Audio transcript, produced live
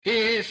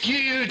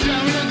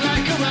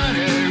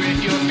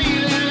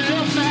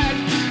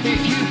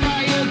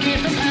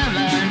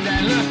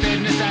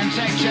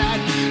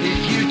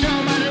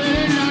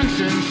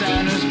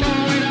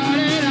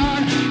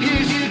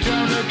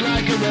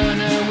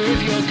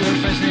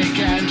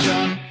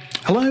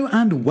Hello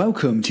and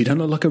welcome to You Don't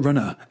Look Like a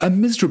Runner, a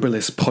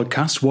miserabilist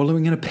podcast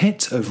wallowing in a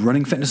pit of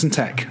running, fitness and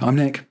tech. I'm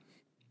Nick.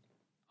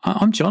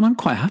 I'm John. I'm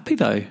quite happy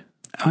though.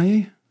 Are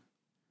you?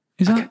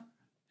 Is that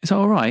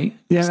all right?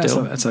 Yeah,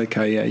 still? that's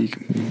okay. Yeah, you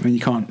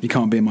can't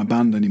be in my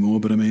band anymore.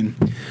 But I mean,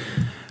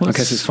 I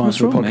guess it's fine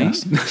for a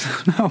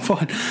podcast. No, I'm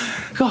fine.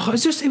 God, it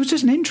was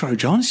just an intro,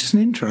 John. It's just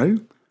an intro.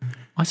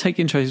 I take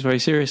intros very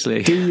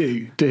seriously. Do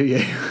you?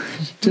 I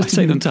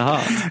take them to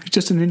heart. It's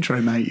just an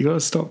intro, mate. You got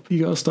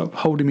to stop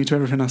holding me to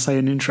everything I say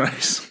in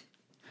intros.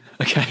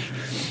 Okay.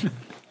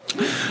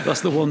 That's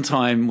the one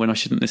time when I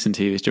shouldn't listen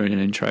to you is during an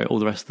intro. All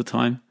the rest of the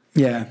time.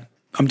 Yeah,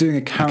 I'm doing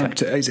a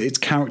character. Okay. It's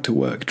character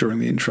work during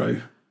the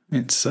intro.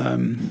 It's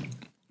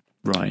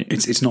right.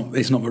 It's not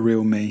the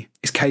real me.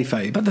 It's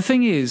kayfabe. But the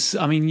thing is,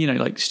 I mean,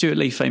 like Stuart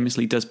Lee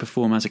famously does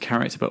perform as a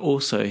character, but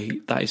also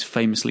that is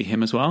famously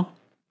him as well.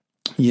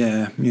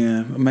 Yeah.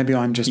 Maybe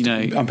I'm just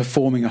I'm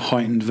performing a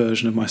heightened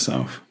version of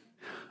myself.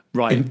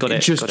 Right, got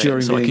it. Just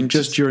during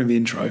the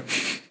intro.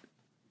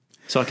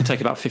 So I can take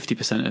about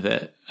 50% of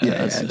it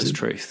as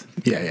truth.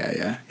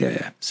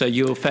 Yeah. So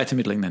you're fair to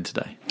middling then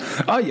today.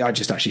 I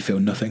just actually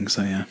feel nothing,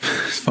 so yeah,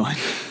 it's fine.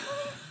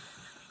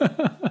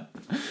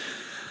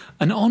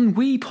 An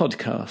ennui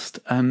podcast.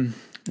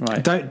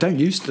 Right. Don't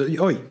use to.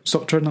 Oi,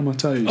 stop treading on my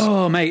toes.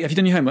 Oh, mate, have you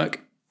done your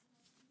homework?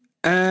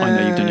 I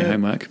know you've done your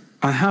homework.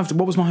 I have.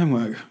 What was my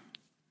homework?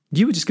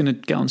 You were just going to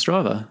get on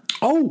Strava.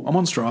 Oh, I'm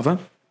on Strava.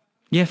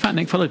 Yeah, Fat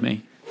Nick followed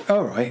me.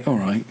 All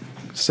right.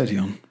 Steady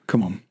on.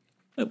 Come on.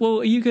 Well,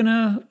 are you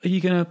gonna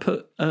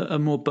put a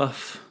more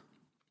buff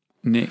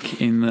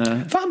Nick in the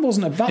mix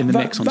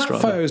on Strava?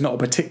 That photo is not a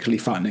particularly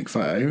fat Nick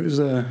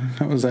photo.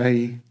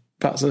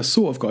 That's a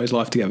sort of got his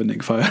life together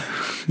Nick photo.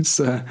 It's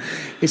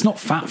not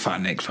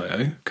fat Nick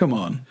photo. Come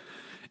on.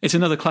 It's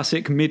another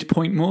classic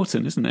midpoint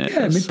Morton, isn't it?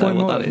 Yeah, midpoint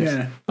Morton. That is.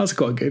 Yeah, that's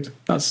quite good.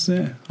 I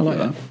like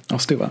that. I'll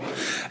steal that.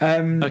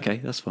 Okay,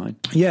 that's fine.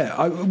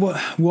 Yeah.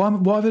 Why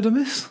have I done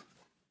this?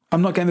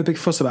 I'm not getting a big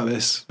fuss about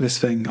this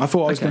thing. I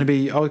thought I was going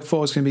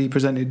to be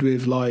presented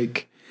with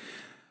like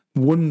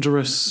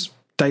wondrous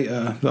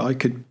data that I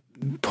could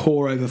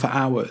pore over for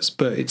hours,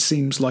 but it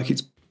seems like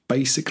it's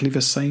basically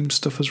the same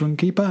stuff as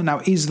Runkeeper. Now,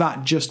 is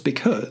that just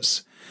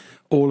because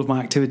all of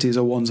my activities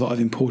are ones that I've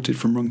imported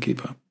from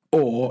Runkeeper?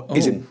 Or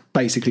is it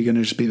basically going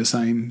to just be the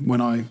same when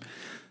I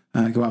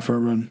go out for a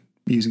run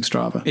using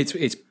Strava?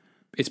 It's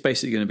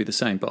basically going to be the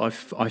same, but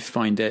I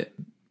find it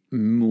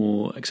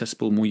more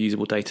accessible, more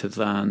usable data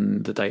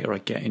than the data I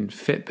get in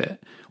Fitbit.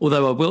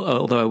 Although I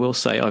will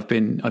say I've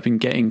been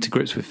getting to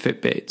grips with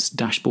Fitbit's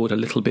dashboard a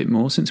little bit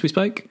more since we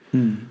spoke.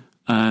 And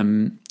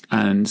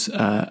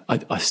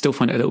I still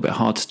find it a little bit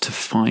hard to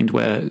find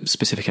where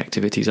specific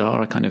activities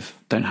are. I kind of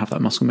don't have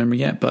that muscle memory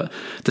yet, but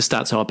the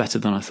stats are better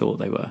than I thought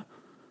they were.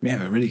 Yeah,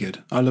 they're really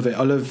good. I love it.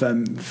 I love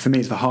for me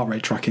it's the heart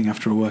rate tracking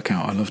after a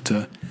workout. I love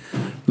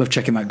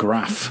checking that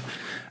graph.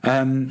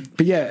 But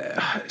yeah,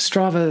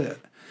 Strava.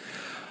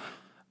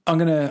 I'm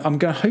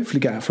gonna hopefully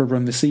get out for a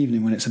run this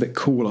evening when it's a bit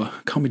cooler.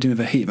 Can't be doing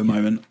the heat at the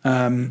moment.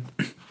 But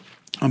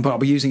I'll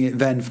be using it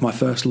then for my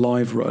first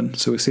live run,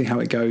 so we'll see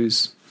how it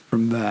goes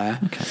from there.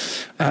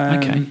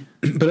 Okay.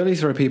 But at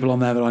least there are people on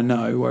there that I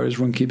know, whereas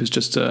Runkeeper's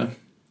just a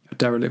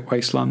derelict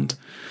wasteland.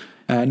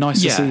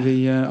 Nice to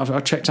see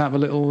I've checked out the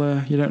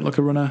little You Don't Look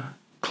a Runner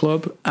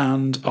club,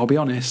 and I'll be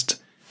honest,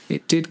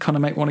 it did kind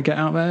of make me want to get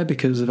out there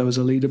because there was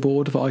a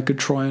leaderboard that I could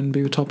try and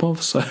be the top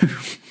of, so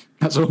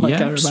that's all I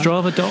care about.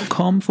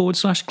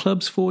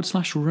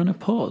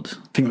 Strava.com/clubs/runnerpod. I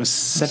think it was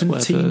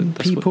 17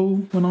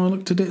 people when I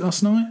looked at it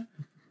last night.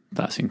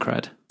 That's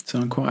incredible. So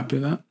I'm quite happy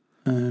with that.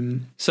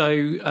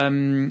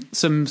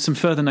 Some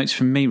further notes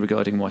from me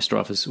regarding why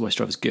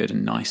Strava's good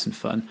and nice and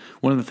fun.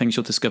 One of the things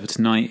you'll discover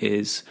tonight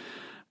is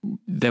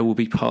there will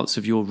be parts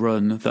of your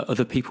run that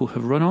other people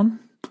have run on.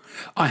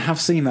 I have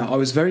seen that. I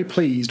was very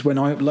pleased when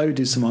I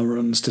uploaded some of my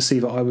runs to see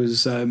that I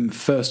was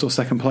first or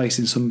second place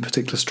in some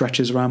particular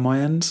stretches around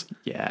my ends.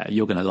 Yeah,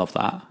 you're going to love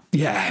that.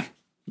 Yeah.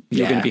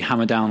 You're going to be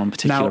hammered down on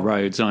particular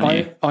roads, aren't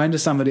you? I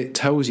understand that it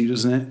tells you,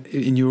 doesn't it,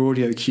 in your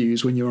audio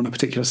cues when you're on a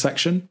particular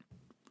section.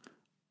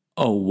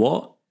 Oh,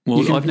 what?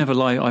 Well,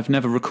 I've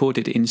never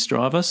recorded in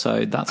Strava,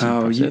 so that's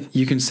impressive.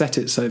 You can set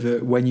it so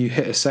that when you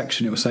hit a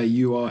section, it will say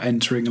you are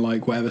entering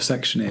like whatever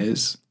section it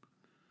is,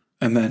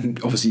 and then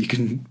obviously you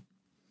can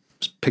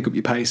pick up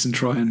your pace and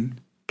try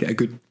and get a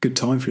good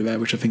time through there,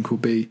 which I think will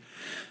be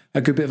a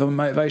good bit of a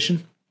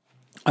motivation.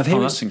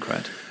 That's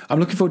incredible.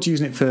 I'm looking forward to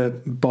using it for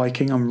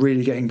biking. I'm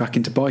really getting back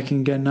into biking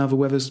again now the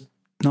weather's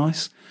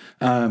nice.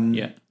 So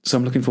I'm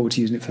looking forward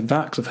to using it for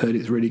that because I've heard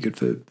it's really good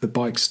for the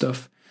bike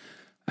stuff.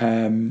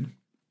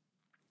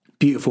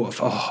 Beautiful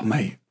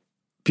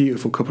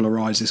couple of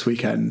rides this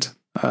weekend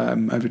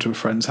over to a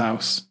friend's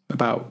house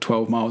about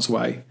 12 miles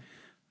away.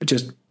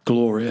 Just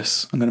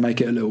glorious. I'm going to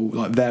make it a little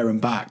like there and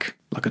back,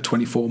 like a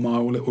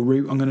 24-mile little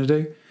route I'm going to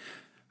do.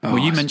 Well,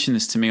 you mentioned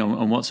this to me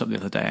on WhatsApp the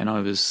other day, and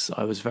I was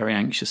very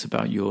anxious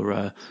about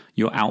your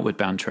outward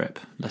bound trip.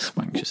 Less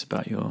anxious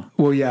about your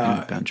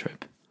inward bound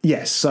trip.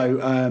 Yes.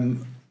 So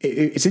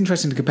it's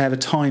interesting to compare the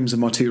times of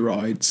my two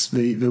rides.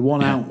 The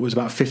one out was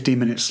about 15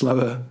 minutes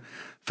slower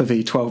for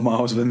the 12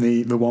 miles than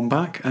the one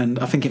back. And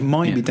I think it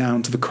might be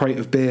down to the crate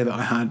of beer that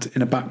I had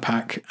in a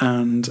backpack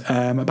and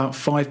about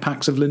 5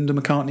 packs of Linda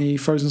McCartney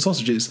frozen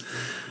sausages.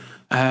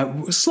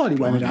 Slightly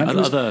weighing me down.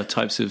 Other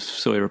types of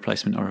soy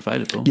replacement are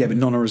available. Yeah, but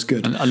none are as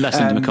good. Unless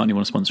Linda McCartney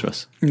want to sponsor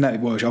us. No,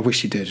 well, I wish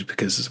she did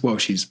because, well,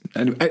 she's...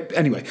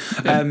 Anyway.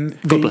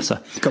 God bless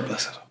her. God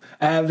bless her.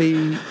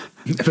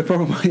 The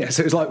problem,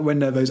 so it was like when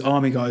those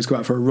army guys go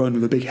out for a run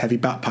with a big heavy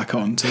backpack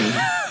on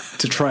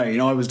to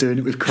train. I was doing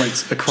it with a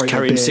crate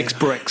carrying of beer. 6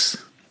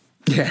 bricks.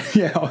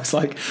 Yeah, I was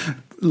like,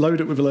 load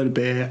it with a load of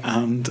beer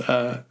and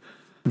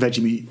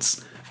veggie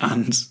meats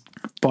and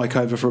bike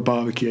over for a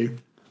barbecue.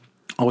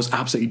 I was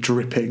absolutely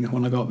dripping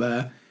when I got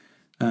there.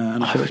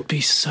 And I would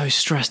be so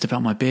stressed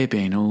about my beer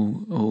being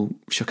all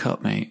shook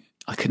up, mate.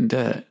 I couldn't do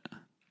it.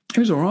 It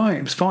was all right.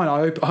 It was fine.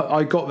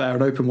 I got there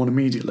and opened one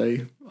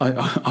immediately.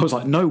 I was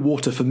like, no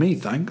water for me,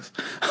 thanks.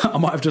 I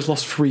might have just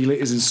lost 3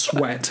 litres in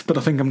sweat, but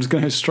I think I'm just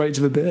going to go straight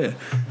to the beer.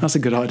 That's a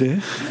good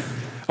idea.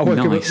 I woke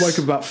up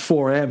about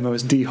 4 a.m. I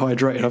was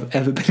dehydrated I've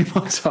ever been in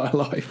my entire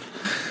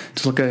life.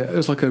 It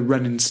was like a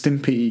Ren and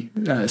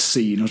Stimpy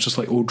scene. I was just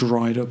like all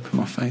dried up in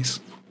my face.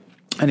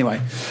 Anyway,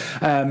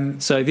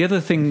 so the other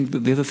thing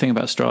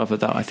about Strava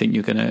that I think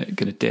you're gonna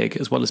dig,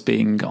 as well as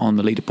being on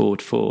the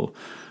leaderboard for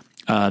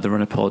the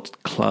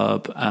RunnerPod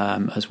Club,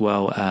 as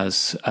well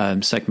as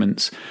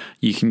segments,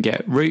 you can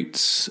get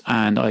routes,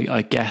 and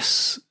I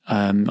guess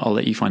I'll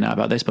let you find out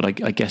about this, but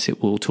I guess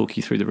it will talk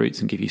you through the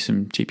routes and give you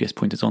some GPS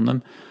pointers on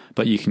them.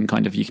 But you can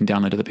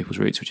download other people's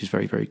routes, which is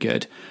very, very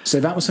good. So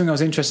that was something I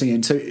was interested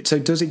in. So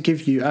does it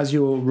give you, as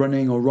you're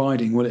running or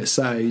riding, will it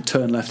say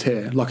turn left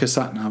here, like a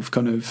sat nav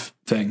kind of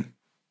thing?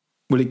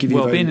 Will it give you?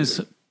 Well, being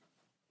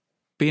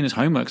as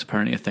homework's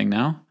apparently a thing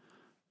now.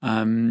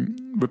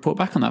 Report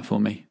back on that for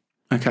me.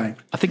 Okay.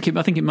 I think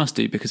it must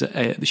do, because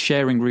the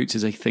sharing routes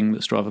is a thing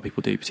that Strava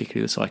people do,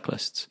 particularly the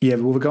cyclists. Yeah,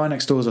 well, the guy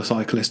next door is a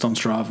cyclist on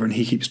Strava, and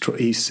he keeps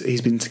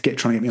he's been trying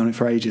to get me on it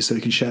for ages, so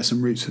he can share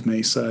some routes with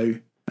me. So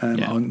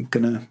I'm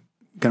gonna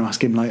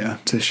ask him later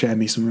to share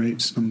me some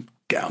routes and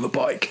get on the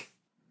bike.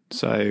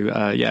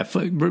 So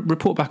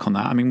report back on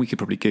that. I mean, we could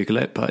probably Google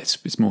it, but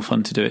it's more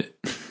fun to do it.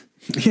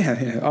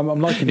 Yeah. I'm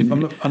liking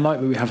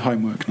that we have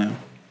homework now.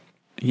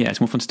 Yeah,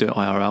 it's more fun to do it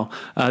IRL.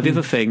 The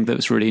other thing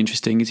that's really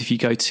interesting is if you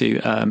go to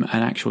an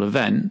actual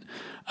event.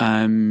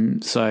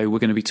 So we're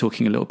going to be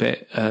talking a little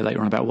bit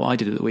later on about what I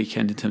did at the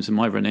weekend in terms of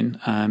my running.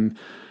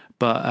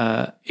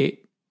 But it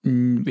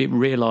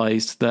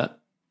realised that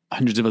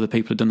hundreds of other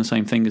people had done the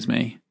same thing as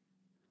me.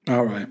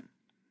 All right.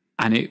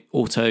 And it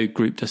auto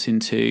grouped us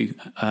into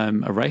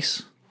a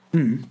race.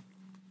 Mm.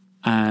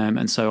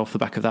 And so off the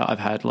back of that, I've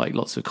had like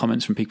lots of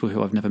comments from people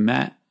who I've never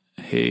met,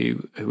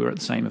 who were at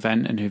the same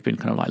event and who've been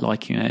kind of like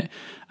liking it.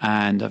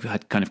 And I've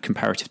had kind of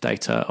comparative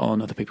data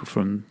on other people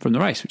from the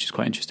race, which is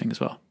quite interesting as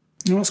well.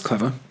 Oh, that's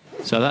clever.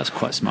 So that's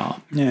quite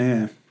smart.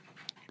 Yeah.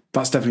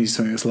 That's definitely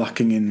something that's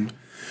lacking in...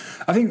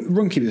 I think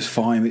Runkeeper is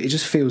fine, but it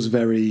just feels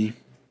very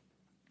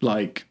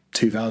like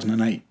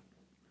 2008.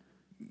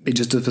 It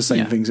just does the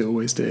same things it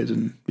always did.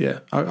 And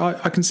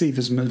I can see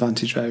there's some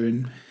advantage there.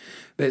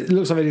 It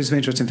looks like it does some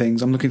interesting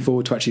things. I'm looking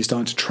forward to actually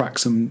starting to track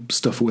some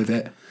stuff with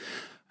it.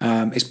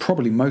 It's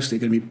probably mostly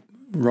going to be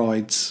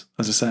rides,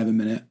 as I say, in a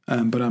minute.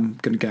 But I'm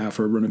going to get out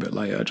for a run a bit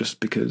later just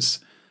because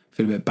I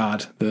feel a bit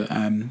bad that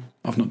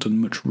I've not done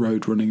much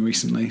road running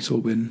recently. It's all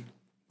been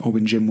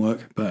gym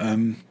work. But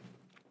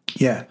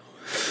yeah.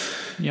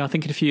 Yeah, I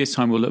think in a few years'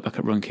 time we'll look back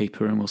at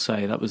Runkeeper and we'll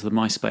say that was the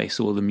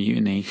MySpace or the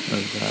mutiny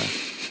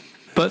of...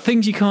 But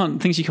things you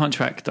can't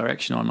track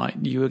direction on. Like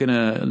you were going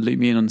to loop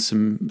me in on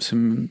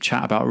some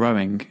chat about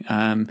rowing.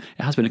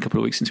 It has been a couple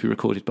of weeks since we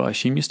recorded, but I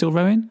assume you're still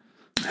rowing?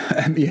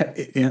 Yeah,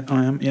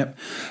 I am. Yep,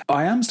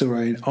 I am still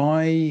rowing.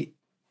 I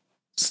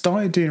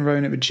started doing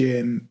rowing at the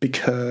gym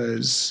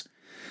because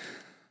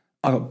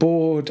I got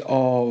bored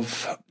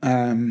of.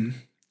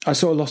 I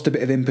sort of lost a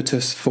bit of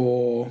impetus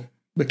for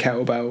the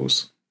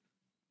kettlebells.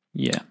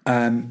 Yeah,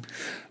 and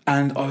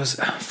I was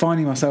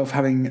finding myself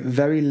having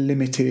very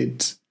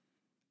limited.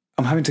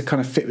 I'm having to kind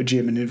of fit the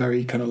gym in a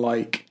very kind of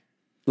like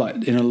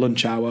in a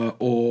lunch hour,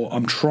 or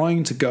I'm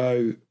trying to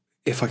go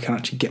if I can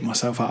actually get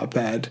myself out of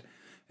bed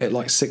at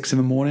like 6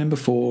 a.m.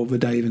 before the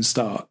day even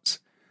starts,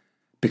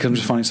 because I'm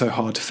just finding it so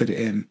hard to fit it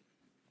in.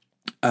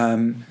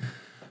 And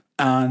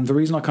the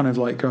reason I kind of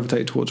like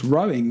gravitated towards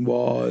rowing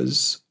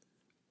was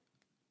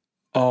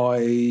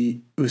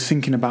I was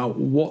thinking about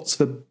what's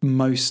the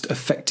most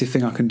effective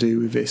thing I can do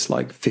with this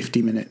like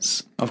 50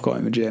 minutes I've got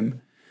in the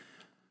gym.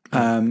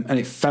 And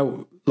it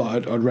felt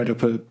like I'd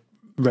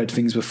read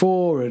things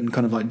before and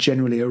kind of like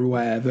generally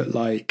aware that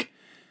like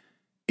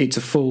it's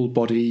a full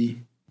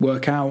body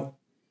workout,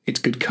 it's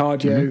good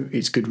cardio,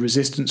 it's good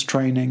resistance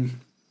training,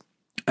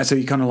 and so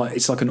you kind of like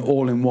it's like an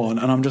all-in-one.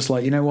 And I'm just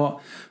like, you know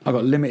what, I've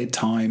got limited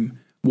time,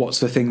 what's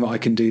the thing that I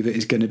can do that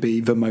is going to be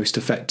the most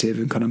effective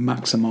and kind of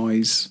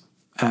maximize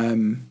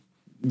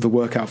the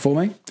workout for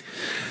me.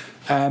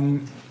 So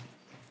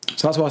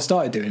that's why I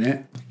started doing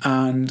it,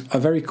 and I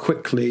very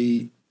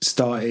quickly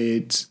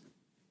started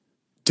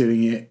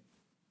doing it,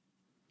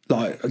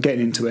 like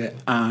getting into it,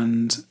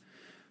 and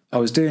I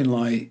was doing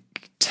like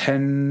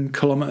 10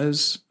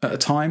 kilometers at a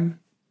time,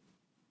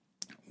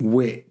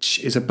 which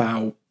is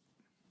about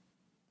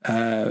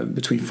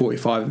between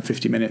 45 and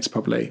 50 minutes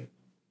probably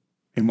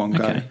in one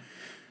go.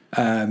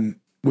 Okay.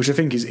 Which I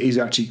think is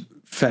actually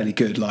fairly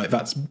good. Like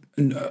that's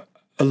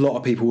a lot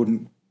of people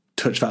wouldn't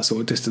touch that sort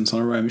of distance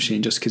on a rowing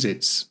machine just because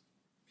it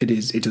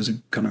does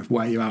kind of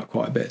wear you out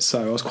quite a bit.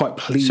 So I was quite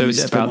pleased. So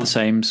is it about the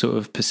same sort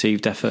of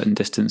perceived effort and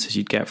distance as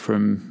you'd get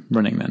from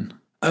running then?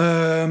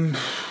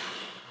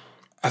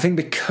 I think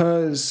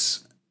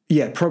because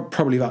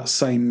probably that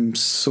same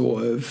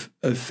sort of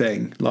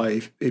thing.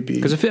 Like it'd be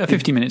because a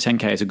 50-minute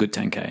 10K is a good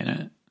 10K,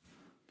 isn't it?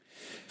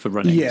 For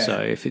running,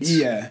 so if it's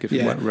good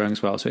for rowing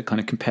as well, so it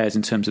kind of compares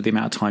in terms of the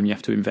amount of time you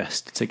have to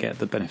invest to get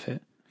the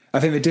benefit. I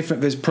think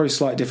there's probably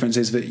slight difference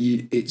is that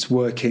it's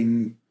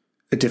working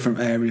a different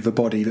area of the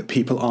body that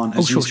people aren't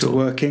as used to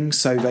working,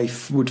 so they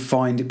would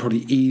find it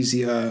probably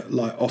easier,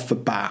 like off the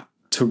bat,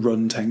 to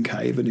run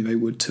 10K than they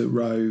would to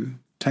row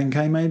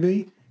 10K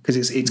maybe,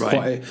 because it's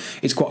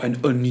quite an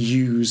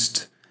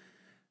unused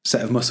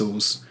set of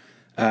muscles.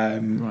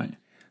 Right.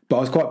 But I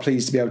was quite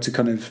pleased to be able to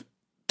kind of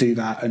do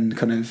that and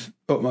kind of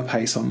up my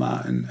pace on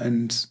that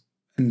and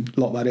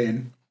lock that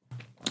in.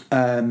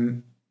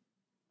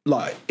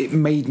 Like it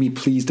made me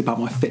pleased about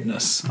my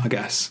fitness, I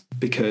guess,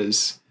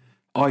 because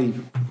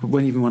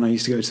even when I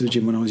used to go to the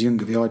gym when I was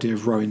younger, the idea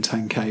of rowing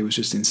 10K was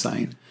just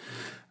insane.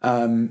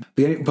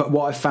 But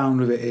what I found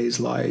with it is,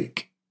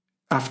 like,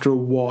 after a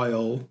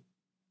while,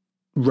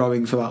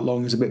 rowing for that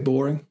long is a bit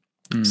boring.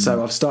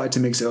 So I've started to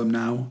mix it up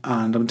now,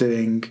 and I'm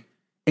doing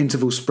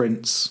interval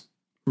sprints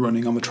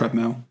running on the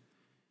treadmill,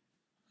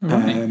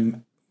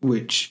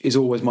 which is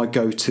always my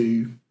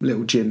go-to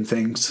little gym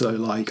thing. So,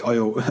 like,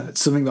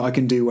 something that I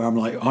can do where I'm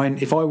like,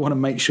 if I want to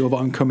make sure that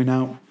I'm coming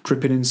out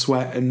dripping in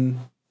sweat and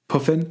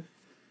puffing,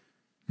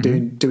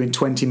 doing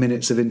 20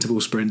 minutes of interval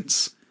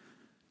sprints,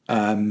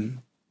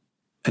 and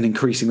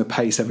increasing the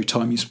pace every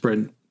time you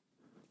sprint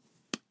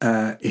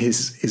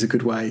is a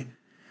good way.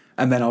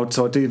 And then I'll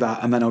do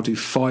that, and then I'll do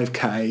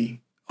 5K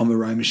on the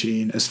row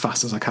machine as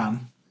fast as I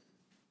can.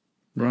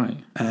 Right.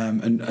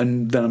 And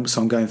then I'm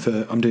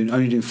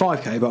only doing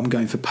 5K, but I'm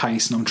going for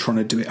pace, and I'm trying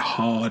to do it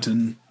hard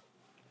and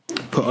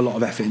put a lot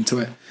of effort into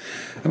it,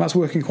 and that's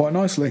working quite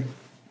nicely.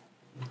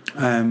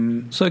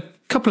 So a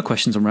couple of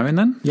questions on rowing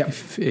then. Yeah.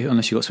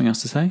 Unless you've got something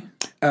else to say.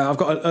 I've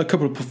got a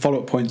couple of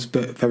follow-up points,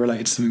 but they're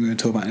related to something we're going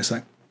to talk about in a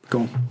sec.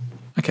 Go on.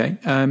 Okay.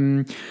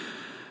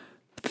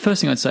 The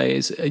first thing I'd say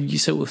is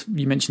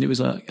you mentioned it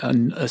was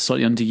a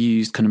slightly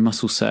underused kind of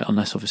muscle set,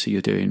 unless obviously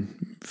you're doing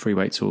free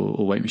weights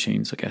or weight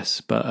machines, I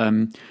guess. But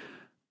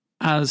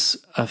as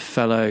a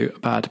fellow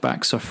bad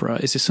back sufferer,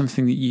 is this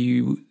something that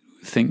you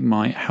think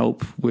might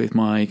help with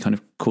my kind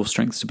of core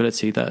strength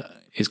stability that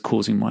is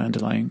causing my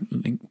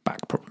underlying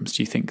back problems?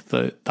 Do you think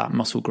that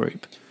muscle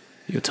group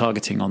that you're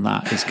targeting on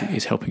that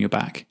is helping your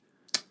back?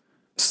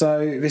 So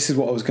this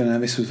was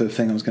the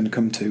thing I was going to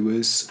come to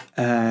was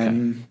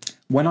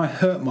when I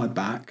hurt my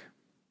back.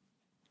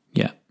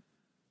 Yeah.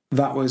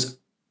 That was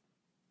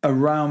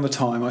around the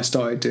time I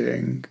started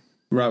doing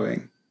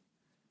rowing,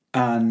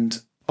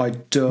 and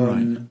I'd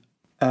done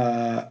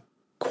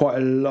quite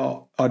a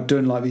lot. I'd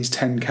done like these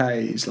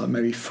 10Ks, like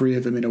maybe 3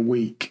 of them in a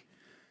week.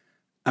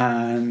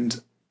 And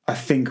I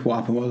think what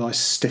happened was I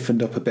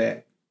stiffened up a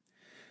bit.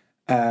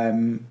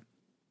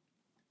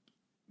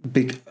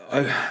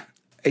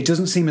 It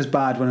doesn't seem as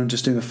bad when I'm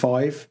just doing a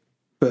 5,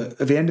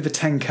 but at the end of a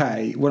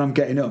 10K, when I'm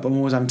getting up, I'm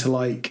always having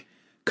to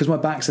because my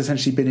back's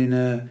essentially been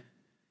in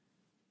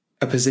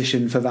a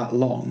position for that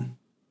long,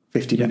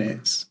 50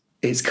 minutes,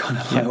 it's kind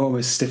of like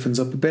almost stiffens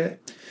up a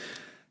bit.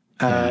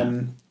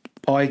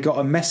 I got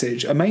a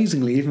message,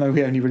 amazingly, even though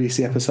we only released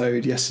the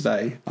episode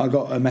yesterday, I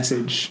got a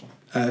message,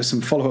 some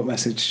follow-up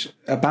message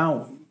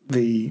about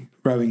the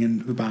rowing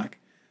in the back.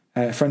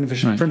 Friend of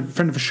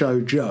the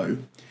show, Joe.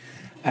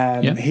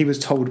 He was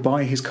told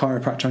by his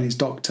chiropractor and his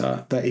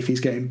doctor that if he's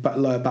getting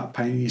lower back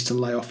pain, he needs to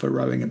lay off for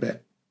rowing a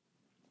bit.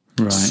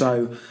 Right.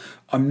 So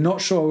I'm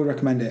not sure I would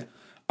recommend it.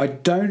 I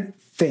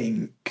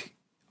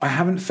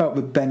haven't felt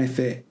the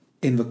benefit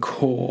in the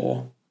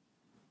core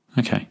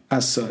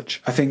as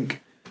such. I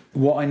think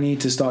what I need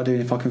to start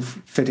doing, if I can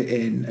fit it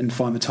in and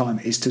find the time,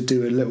 is to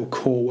do a little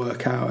core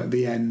workout at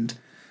the end.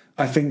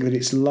 I think that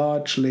it's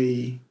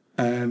largely...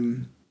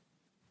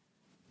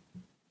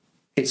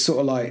 it's sort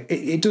of like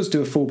it does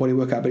do a full body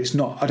workout, but it's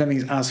not. I don't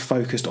think it's as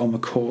focused on the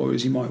core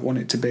as you might want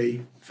it to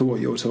be for what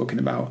you're talking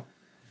about.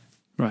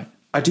 Right.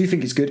 I do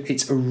think it's good.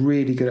 It's a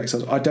really good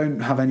exercise. I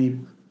don't have any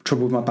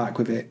trouble with my back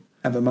with it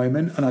at the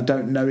moment, and I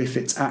don't know if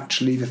it's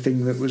actually the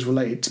thing that was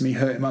related to me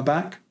hurting my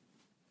back.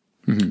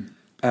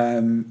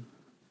 Mm-hmm.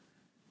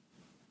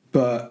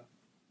 But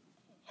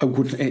I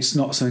wouldn't. It's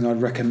not something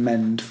I'd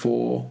recommend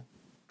for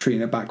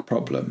treating a back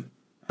problem.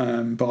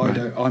 But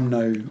right. I'm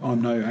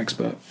no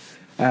expert.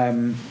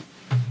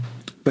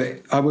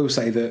 But I will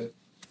say that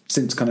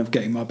since kind of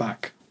getting my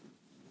back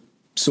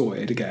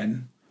sorted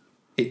again,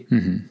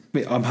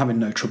 I'm having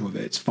no trouble with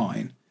it. It's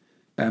fine.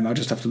 I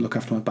just have to look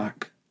after my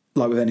back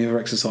like with any other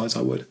exercise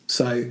I would.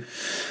 So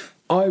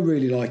I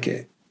really like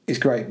it. It's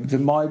great.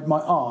 My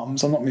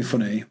arms, I'm not being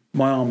funny,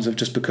 my arms have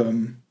just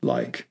become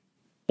like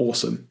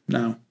awesome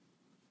now.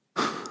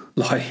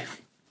 Like,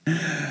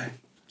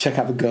 check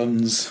out the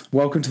guns.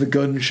 Welcome to the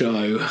gun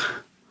show.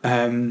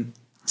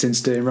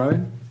 Since doing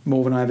rowing,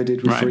 more than I ever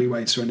did with free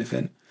weights or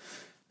anything.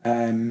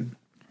 And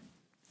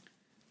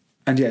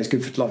yeah, it's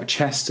good for like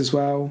chest as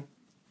well.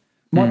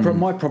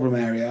 My problem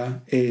area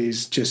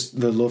is just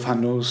the love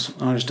handles.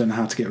 I just don't know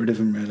how to get rid of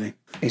them. Really,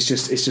 it's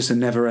just a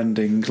never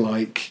ending,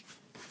 like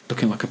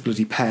looking like a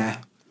bloody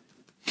pear.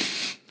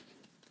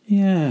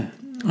 Yeah,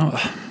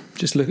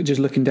 just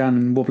looking down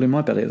and wobbling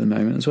my belly at the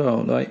moment as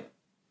well. Like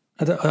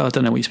I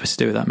don't know what you're supposed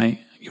to do with that, mate.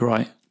 You're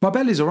right. My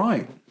belly's all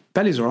right.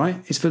 Belly's all right.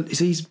 It's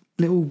these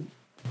little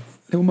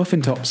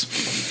muffin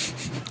tops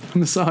on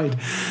the side.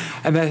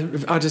 And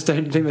I just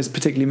don't think there's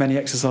particularly many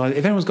exercises.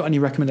 If anyone's got any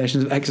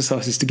recommendations of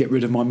exercises to get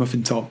rid of my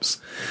muffin tops,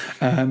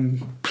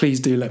 please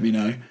do let me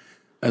know.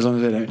 As long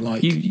as they don't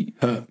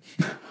hurt.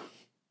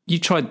 You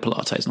tried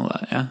Pilates and all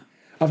that, yeah?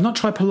 I've not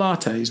tried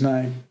Pilates,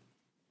 no.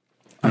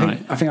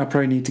 I think I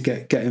probably need to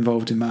get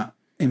involved in that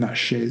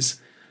shiz.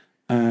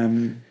 So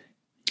I'm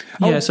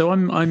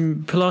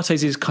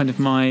Pilates is kind of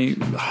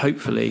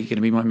hopefully going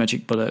to be my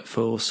magic bullet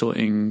for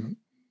sorting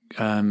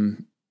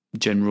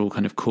general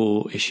kind of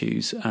core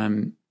issues.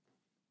 I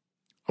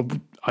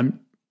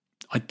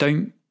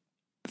don't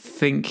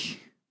think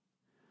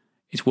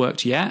it's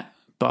worked yet,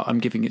 but I'm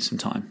giving it some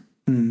time.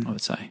 I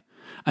would say,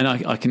 and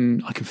I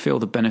can feel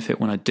the benefit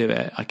when I do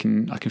it. I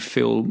can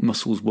feel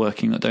muscles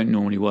working that don't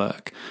normally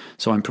work.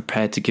 So I'm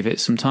prepared to give it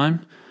some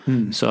time.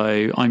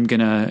 So I'm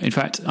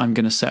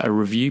gonna set a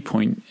review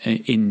point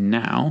in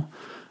now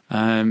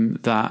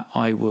that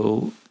I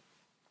will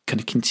kind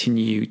of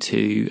continue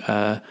to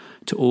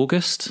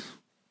August.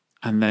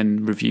 And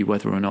then review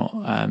whether or not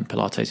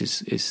Pilates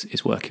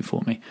is working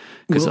for me,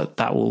 because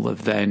that will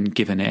have then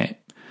given it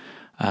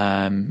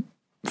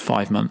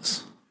 5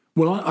 months.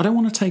 Well, I don't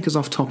want to take us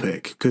off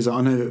topic, because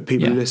I know that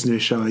people who listen to the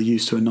show are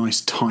used to a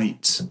nice,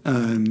 tight,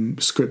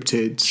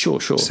 scripted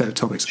set of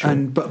topics. Sure.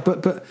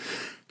 But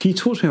can you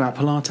talk to me about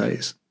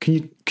Pilates?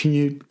 Can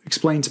you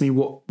explain to me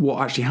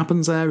what actually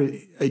happens there?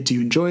 Do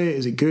you enjoy it?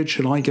 Is it good?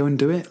 Should I go and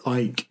do it?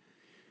 Like,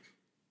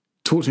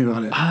 talk to me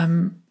about it.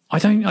 I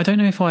don't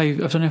know if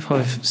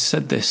I've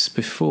said this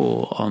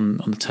before on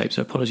the tape,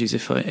 so apologies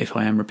if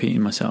I am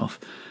repeating myself.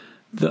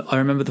 I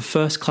remember the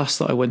first class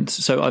that I went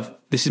to, so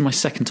this is my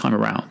second time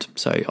around.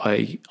 So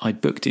I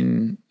booked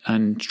in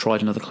and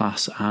tried another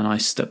class, and I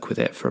stuck with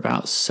it for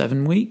about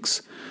 7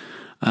 weeks.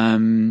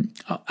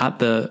 At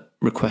the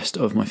request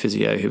of my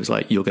physio, who was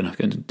like, "You're going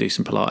to do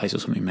some Pilates or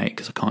something, mate,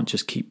 because I can't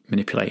just keep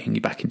manipulating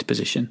you back into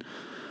position."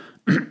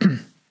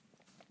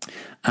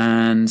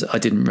 And I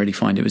didn't really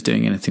find it was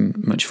doing anything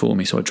much for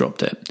me, so I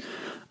dropped it.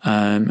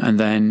 And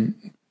then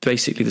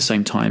basically the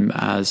same time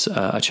as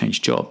I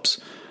changed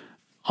jobs,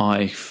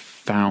 I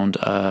found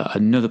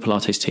another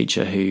Pilates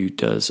teacher who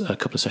does a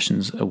couple of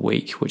sessions a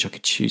week, which I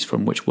could choose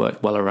from, which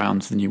worked well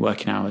around the new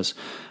working hours,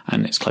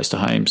 and it's close to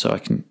home, so I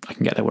can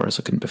get there, whereas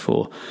I couldn't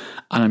before.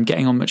 And I'm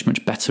getting on much,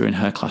 much better in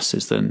her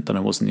classes than I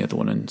was in the other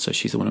one, and so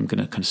she's the one I'm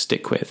going to kind of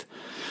stick with.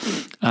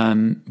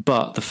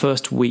 But the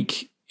first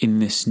week in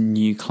this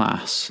new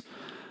class,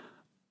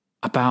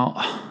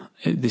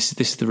 this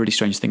is the really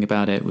strange thing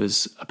about it,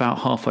 was about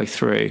halfway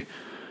through,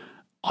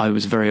 I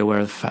was very aware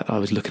of the fact that I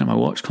was looking at my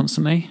watch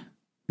constantly,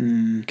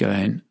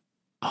 going,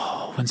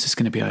 "Oh, when's this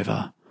going to be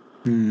over?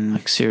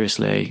 Like,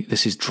 seriously,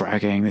 this is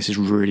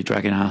really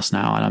dragging ass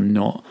now, and I'm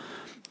not.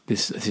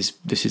 This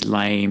is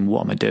lame.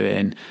 What am I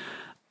doing?"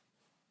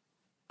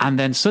 And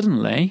then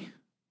suddenly,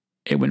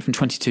 it went from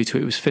 22 to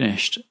it was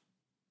finished,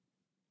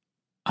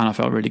 and I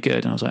felt really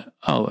good, and I was like,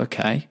 "Oh,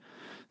 okay."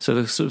 So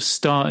the sort of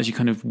start as you're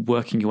kind of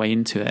working your way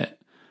into it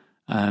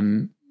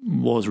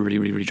was really,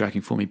 really, really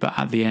dragging for me. But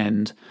at the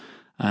end,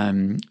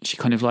 she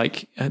kind of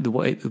like the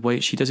way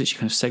she does it, she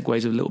kind of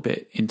segues a little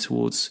bit in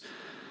towards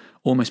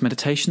almost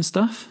meditation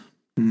stuff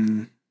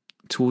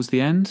towards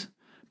the end,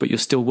 but you're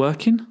still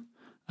working.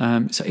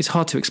 So it's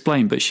hard to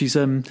explain, but she's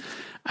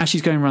as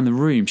she's going around the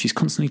room, she's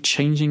constantly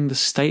changing the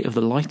state of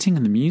the lighting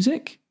and the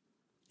music.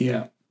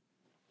 Yeah.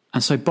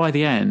 And so by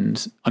the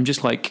end, I'm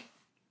just like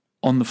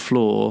on the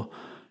floor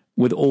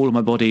with all of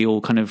my body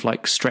all kind of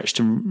like stretched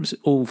and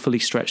all fully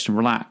stretched and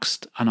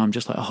relaxed. And I'm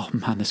just like, "Oh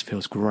man, this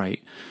feels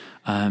great."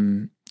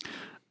 And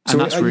so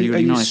that's really,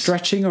 really nice. Are you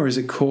stretching, or is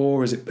it core?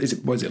 Was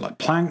it like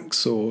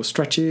planks or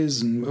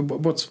stretches? And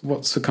what's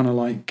the kind of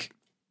like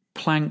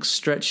planks,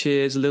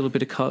 stretches, a little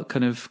bit of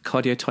kind of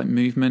cardio type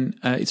movement?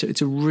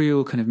 It's a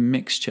real kind of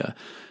mixture.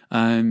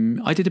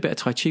 I did a bit of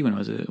Tai Chi when I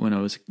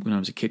was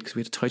a kid, because we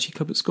had a Tai Chi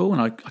club at school,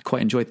 and I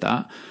quite enjoyed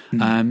that.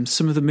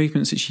 Some of the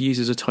movements that she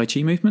uses are Tai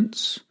Chi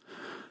movements.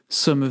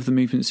 Some of the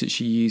movements that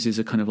she uses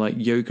are kind of like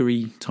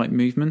yoga-y type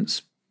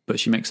movements, but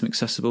she makes them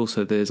accessible.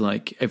 So there's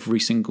like every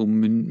single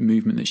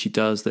movement that she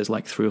does, there's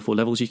like 3 or 4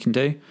 levels you can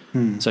do.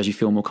 So as you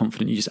feel more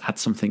confident, you just add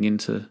something in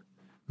to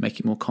make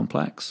it more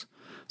complex.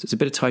 So it's a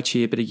bit of Tai Chi,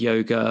 a bit of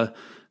yoga, a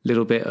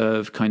little bit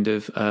of kind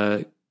of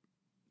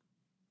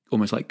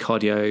almost like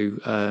cardio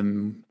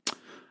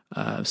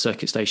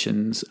circuit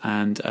stations,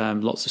 and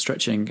lots of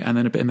stretching, and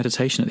then a bit of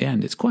meditation at the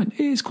end. It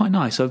is quite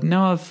nice.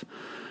 Now I've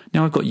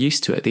got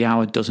used to it. The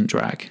hour doesn't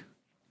drag.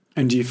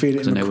 And do you feel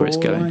it in the core? Where it's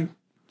going.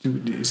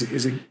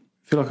 Is it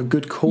feel like a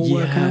good core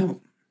workout?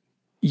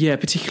 Yeah,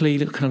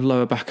 particularly kind of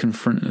lower back and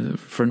front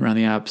around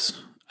the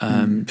abs.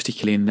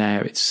 Particularly in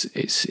there,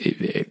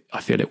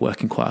 I feel it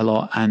working quite a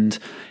lot, and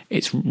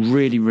it's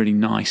really, really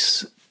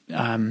nice.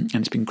 And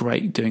it's been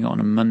great doing it on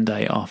a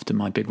Monday after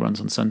my big runs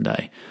on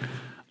Sunday.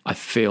 I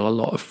feel a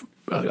lot of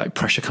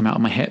pressure come out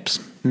of my hips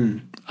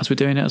as we're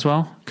doing it as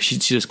well, because she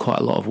does quite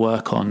a lot of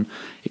work on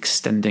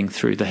extending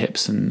through the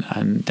hips and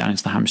down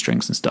into the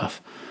hamstrings and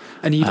stuff.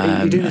 And you're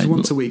doing this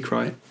once a week,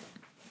 right?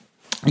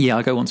 Yeah,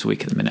 I go once a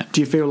week at the minute.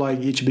 Do you feel like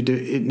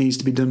it needs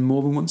to be done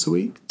more than once a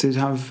week to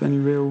have any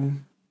real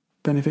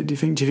benefit? Do you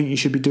think you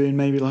should be doing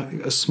maybe like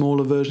a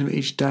smaller version of it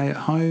each day at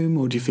home,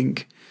 or do you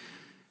think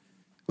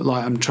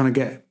like I'm trying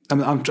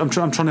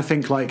to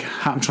think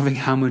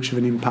how much of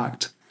an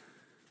impact,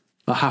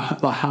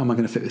 how am I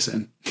going to fit this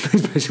in?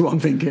 Is basically what I'm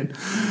thinking.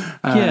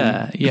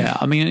 Yeah.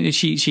 I mean,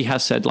 she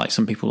has said like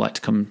some people like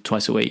to come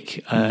twice a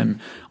week.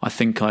 I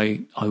think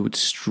I would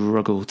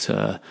struggle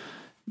to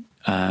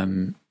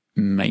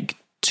make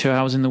 2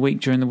 hours in the week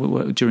during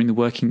the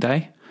working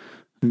day.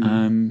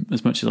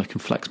 As much as I can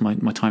flex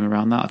my time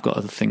around that, I've got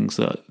other things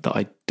that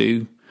I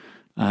do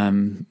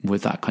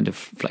with that kind of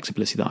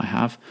flexibility that I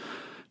have.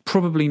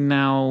 Probably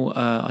now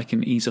I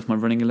can ease off my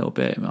running a little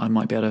bit. I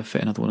might be able to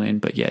fit another one in,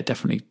 but yeah,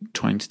 definitely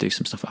trying to do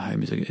some stuff at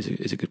home is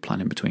a good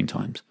plan in between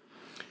times.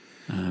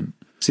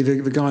 See,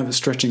 the guy at the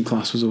stretching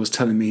class was always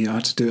telling me I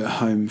had to do it at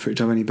home for it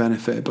to have any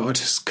benefit, but I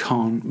just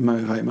can't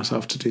motivate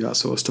myself to do that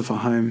sort of stuff at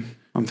home.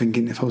 I'm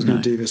thinking if I was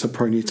going to do this, I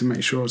probably need to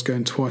make sure I was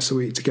going twice a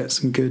week to get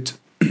some good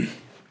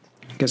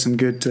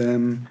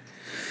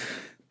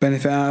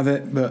benefit out of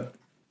it. But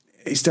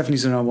it's definitely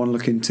something I want to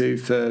look into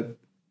for.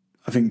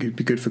 I think it'd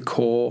be good for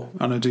core,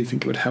 and I do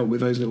think it would help with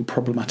those little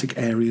problematic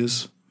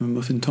areas of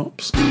muffin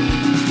tops. But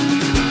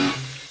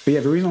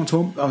yeah, the reason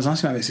I was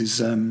asking about this is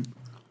the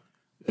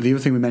other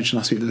thing we mentioned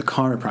last week was the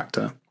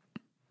chiropractor.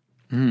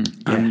 And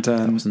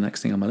that was the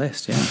next thing on my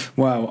list. Yeah.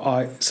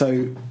 Well,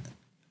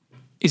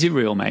 is it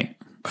real, mate?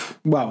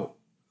 Well,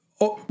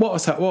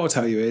 what I'll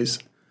tell you is,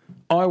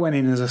 I went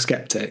in as a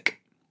skeptic,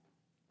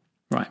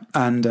 right?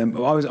 And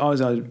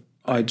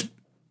I'd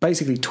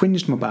basically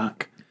twinged my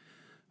back.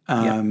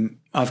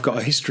 I've got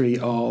a history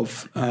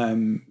of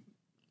kind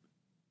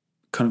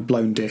of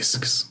blown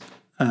discs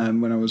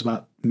when I was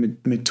about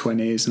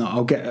mid-20s, and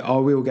I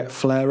will get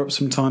flare-ups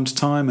from time to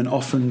time, and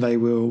often they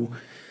will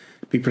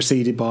be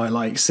preceded by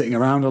like sitting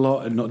around a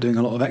lot and not doing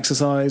a lot of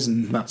exercise,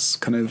 and that's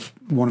kind of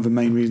one of the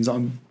main reasons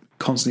I'm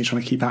constantly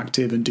trying to keep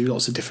active and do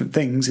lots of different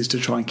things, is to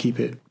try and keep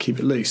it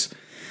loose.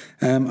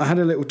 I had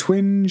a little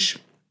twinge,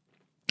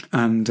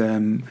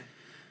 and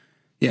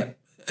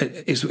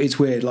it's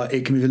weird. Like,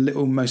 it can be the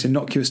little most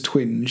innocuous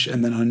twinge,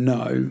 and then I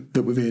know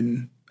that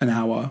within an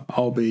hour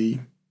I'll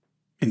be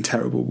in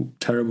terrible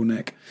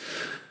nick.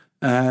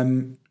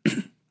 It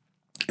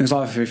was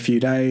like for a few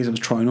days I was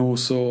trying all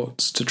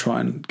sorts to try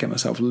and get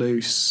myself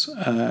loose.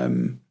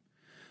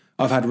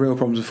 I've had real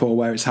problems before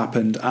where it's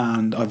happened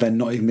and I've then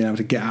not even been able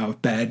to get out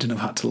of bed, and I've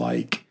had to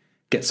like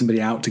get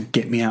somebody out to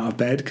get me out of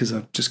bed because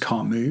I just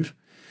can't move.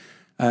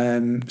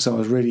 So I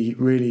was really,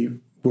 really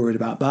worried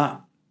about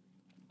that.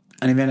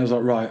 And in the end I was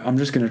like, right, I'm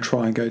just going to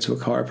try and go to a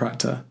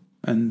chiropractor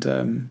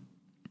and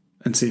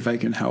see if they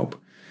can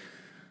help.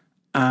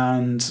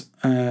 And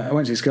I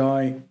went to this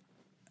guy.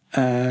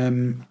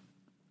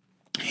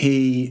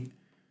 He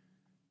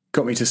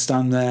got me to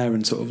stand there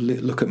and sort of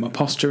look at my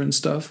posture and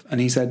stuff.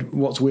 And he said,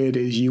 what's weird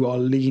is you are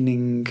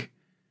leaning,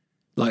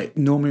 like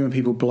normally when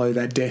people blow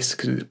their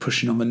disc and it's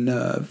pushing on the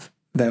nerve,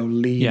 they'll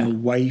lean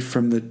away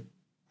from the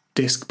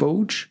disc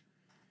bulge.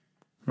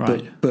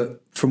 Right.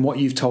 But from what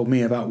you've told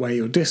me about where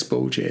your disc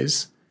bulge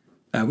is,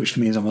 which for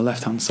me is on the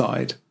left-hand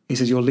side, he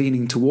says you're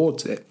leaning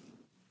towards it,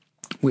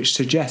 which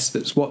suggests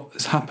that what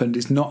has happened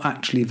is not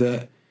actually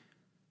that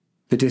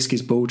the disc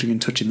is bulging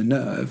and touching the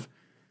nerve,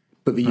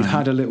 but that you've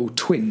had a little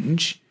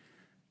twinge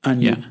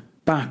and your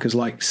back has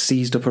like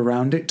seized up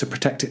around it to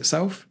protect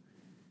itself.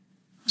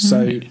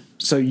 So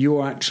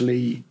you're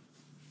actually,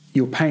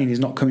 your pain is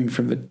not coming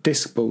from the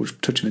disc bulge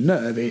touching the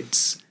nerve,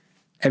 it's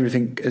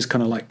everything is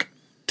kind of like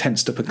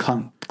tensed up and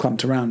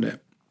clamped around it.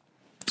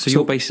 So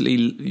you're basically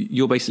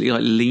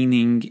like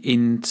leaning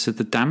into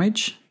the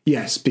damage?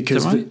 Yes,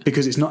 because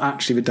it's not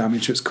actually the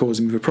damage that's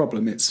causing the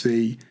problem. It's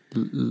the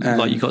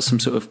like you've got some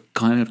sort of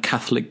kind of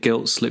Catholic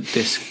guilt slip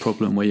disc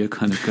problem where you're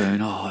kind of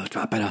going, oh,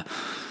 I better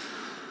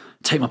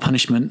take my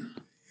punishment.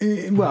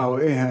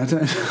 Well, yeah, I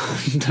don't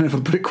know if I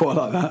put it quite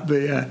like that,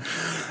 but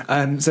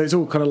yeah. So it's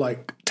all kind of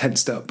like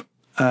tensed up.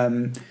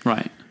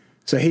 Right.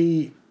 So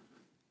he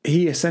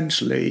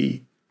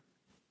essentially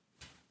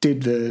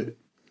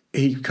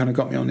he kind of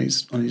got me on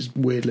his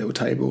weird little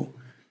table,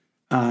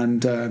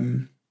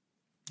 and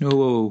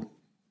whoa.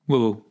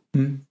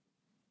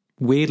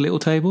 Weird little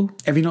table.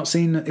 Have you not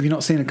seen a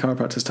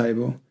chiropractor's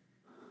table?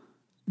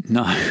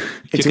 No,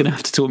 you're going to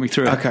have to talk me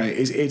through it. Okay,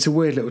 it's a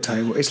weird little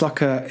table. It's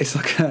like a Is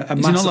it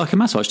not like a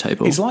massage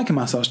table? It's like a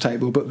massage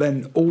table, but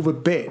then all the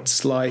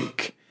bits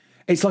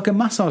it's like a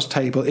massage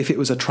table if it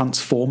was a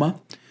transformer.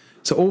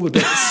 So all the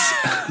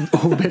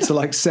bits are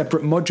like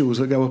separate modules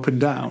that go up and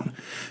down.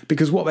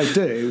 Because what they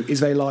do is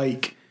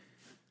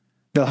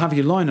they'll have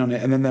you lying on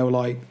it and then they'll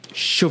like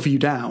shove you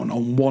down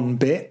on one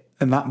bit,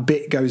 and that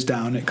bit goes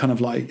down. It kind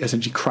of like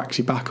essentially cracks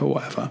your back or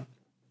whatever.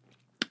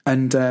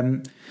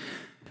 And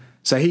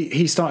so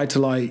he started to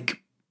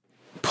like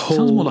pull.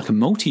 Sounds more like a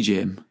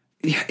multi-gym.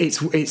 Yeah,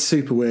 it's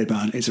super weird,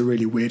 man. It's a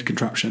really weird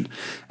contraption.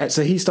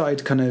 So he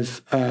started kind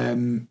of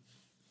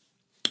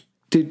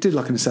did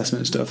like an assessment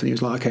and stuff, and he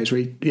was like, "Okay,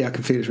 I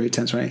can feel it's really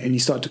tense, right?" And he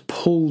started to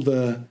pull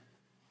the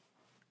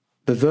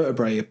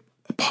vertebrae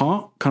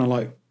apart, kind of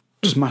like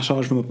just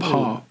massage them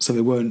apart, so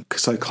they weren't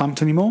so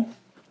clamped anymore.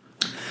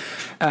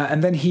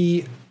 And then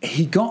he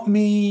got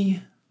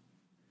me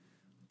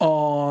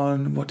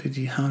on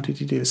how did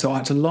he do it? So I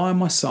had to lie on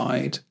my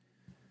side,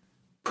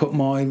 so I'm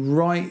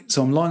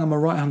lying on my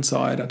right hand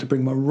side. I had to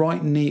bring my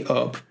right knee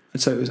up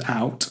so it was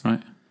out,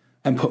 right,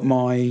 and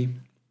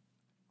then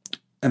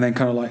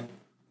kind of like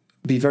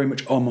be very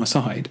much on my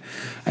side.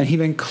 And he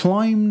then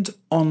climbed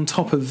on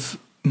top of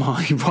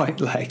my right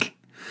leg.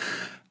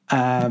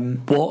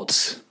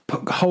 What?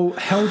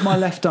 Held my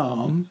left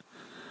arm,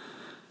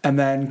 and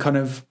then kind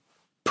of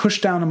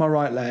pushed down on my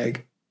right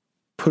leg,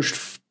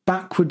 pushed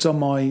backwards on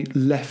my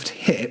left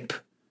hip,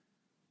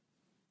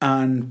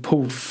 and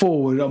pulled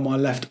forward on my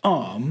left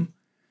arm.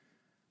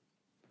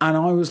 And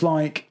I was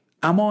like,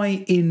 am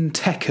I in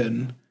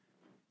Tekken?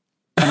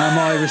 And am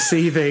I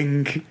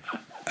receiving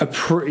a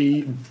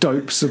pretty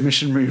dope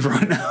submission move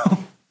right now?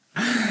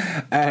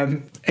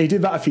 He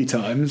did that a few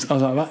times. I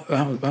was like,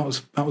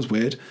 that was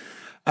weird.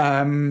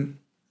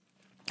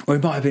 Or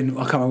it might have been,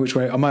 I can't remember which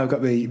way. I might have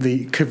got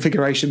the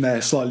configuration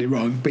there slightly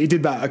wrong, but he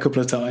did that a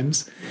couple of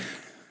times.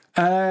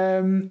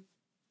 And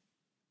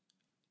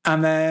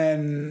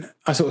then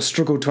I sort of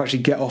struggled to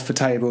actually get off the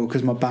table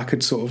because my back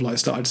had sort of like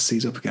started to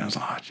seize up again. I was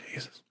like, oh,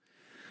 Jesus.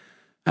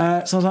 So I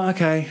was like,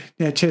 okay,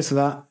 yeah, cheers for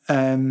that.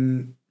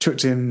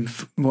 Chucked him,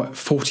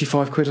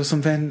 45 quid or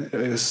something. It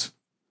was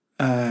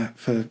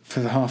for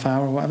the half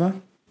hour or whatever.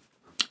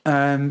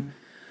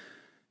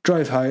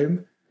 Drove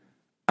home.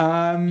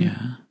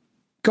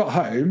 Got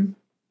home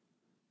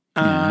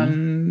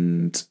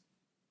and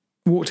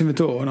walked in the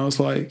door, and I was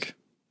like,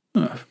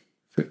 oh,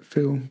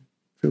 feel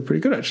pretty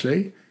good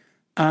actually.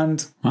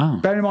 And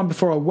bearing in mind,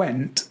 before I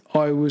went,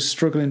 I was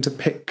struggling to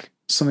pick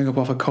something up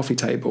off a coffee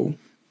table.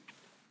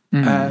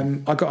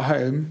 I got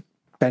home,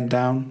 bent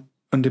down,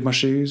 undid my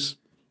shoes,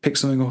 picked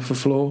something off the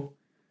floor.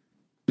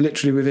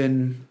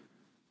 Literally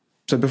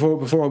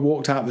before I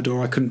walked out the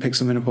door, I couldn't pick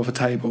something up off a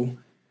table.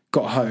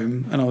 Got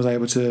home and I was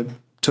able to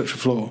touch the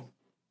floor.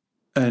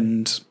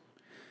 And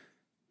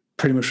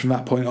pretty much from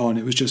that point on,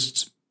 it was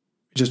just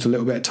a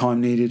little bit of time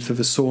needed for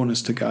the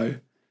soreness to go.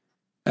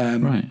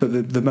 Right.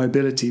 But the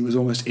mobility was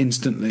almost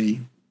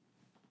instantly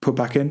put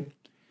back in.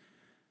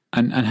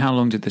 And how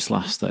long did this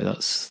last, though?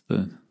 That's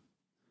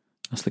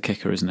the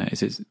kicker, isn't it?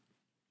 Is it?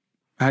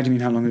 How do you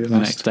mean? How long did it last?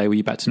 The next day, were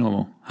you back to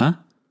normal? Huh?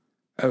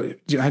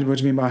 What do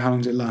you mean by how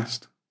long did it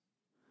last?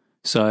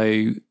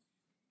 So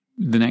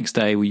the next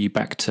day, were you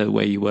back to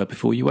where you were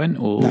before you went,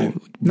 or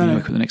no.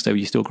 The next day, were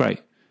you still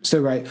great?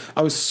 Still great.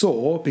 I was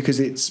sore because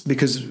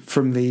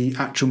from the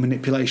actual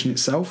manipulation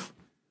itself.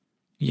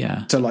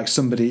 Yeah. So like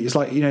it's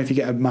like, if you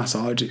get a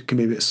massage, it can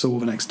be a bit sore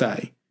the next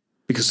day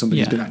because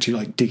somebody's been actually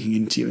like digging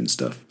into you and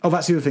stuff. Oh,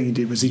 that's the other thing he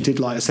did was he did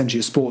like essentially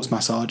a sports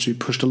massage. He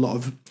pushed a lot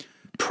of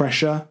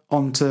pressure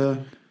onto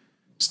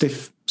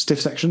stiff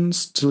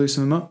sections to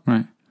loosen them up.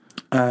 Right.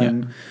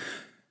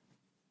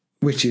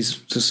 Which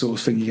is the sort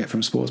of thing you get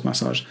from a sports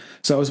massage.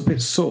 So I was a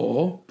bit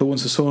sore, but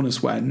once the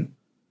soreness went,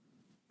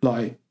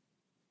 like,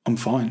 I'm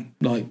fine.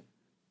 Like,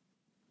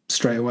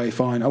 straight away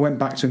fine. I went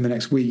back to him the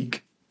next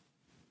week.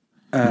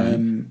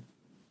 And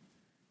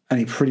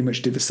he pretty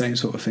much did the same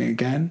sort of thing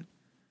again.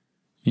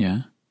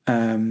 Yeah.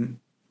 And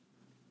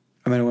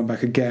then I went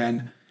back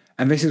again.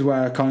 And this is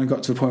where I kind of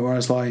got to the point where I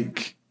was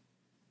like,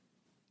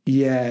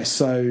 yeah,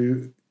 so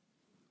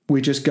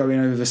we're just going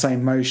over the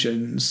same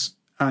motions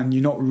and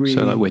you're not really...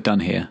 So like we're done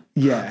here.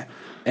 Yeah.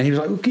 And he was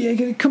like,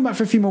 yeah, come back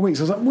for a few more weeks.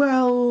 I was like,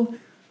 well,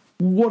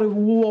 what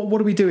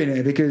are we doing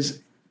here? Because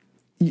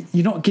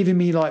you're not giving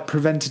me like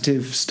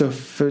preventative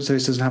stuff so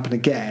this doesn't happen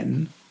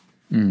again.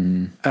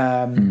 Even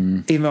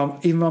though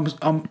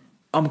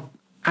I'm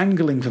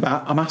angling for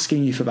that, I'm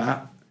asking you for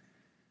that.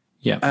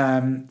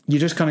 Yeah.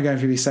 You're just kind of going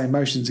through these same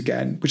motions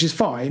again, which is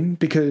fine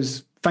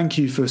because thank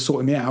you for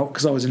sorting me out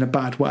because I was in a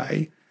bad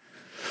way.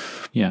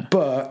 Yeah.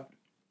 But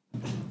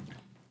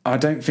I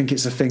don't think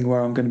it's a thing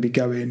where I'm going to be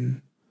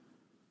going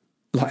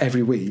like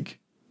every week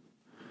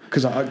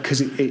because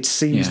it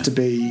seems to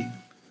be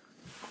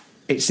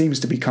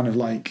kind of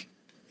like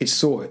it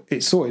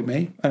sorted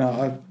me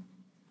and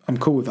I'm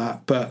cool with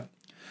that, but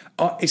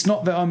it's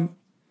not that I'm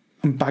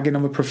bagging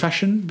on the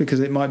profession because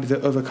it might be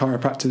that other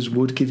chiropractors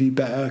would give you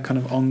better kind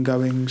of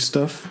ongoing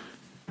stuff.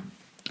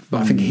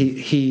 But I think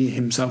he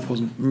himself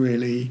wasn't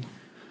really.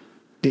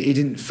 He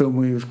didn't fill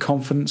me with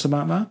confidence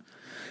about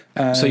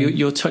that. So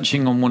you're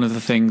touching on one of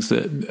the things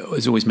that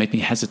has always made me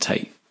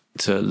hesitate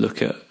to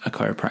look at a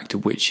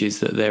chiropractor, which is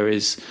that there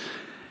is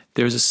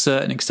a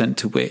certain extent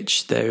to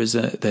which there's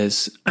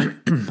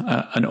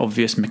an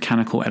obvious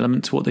mechanical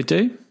element to what they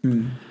do,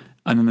 and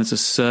then there's a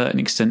certain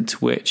extent to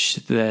which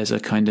there's a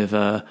kind of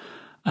a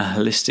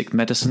holistic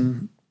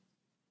medicine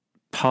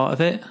part of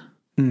it,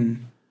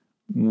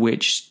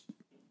 which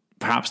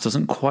perhaps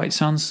doesn't quite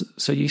sound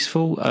so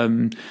useful.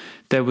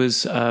 There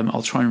was,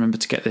 I'll try and remember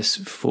to get this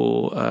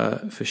for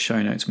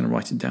show notes. I'm going to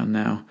write it down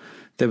now.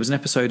 There was an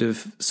episode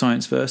of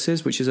Science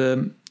Versus, which is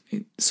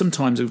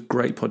sometimes a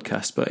great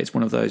podcast, but it's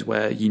one of those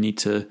where you need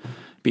to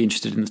be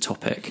interested in the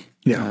topic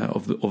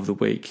of the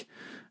week.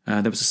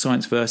 There was a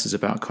Science Versus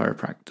about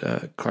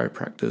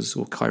chiropractors,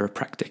 or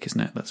chiropractic, isn't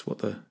it? That's what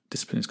the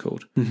discipline is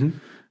called.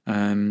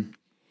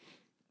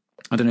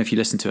 I don't know if you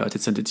listened to it. I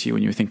did send it to you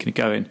when you were thinking of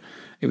going.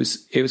 It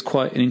was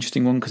quite an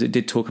interesting one because it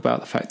did talk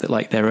about the fact that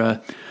like there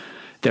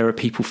are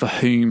people for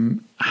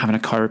whom having a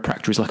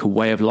chiropractor is like a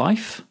way of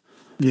life.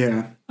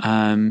 Yeah.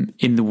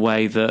 In the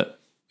way that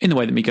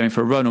me going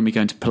for a run or me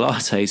going to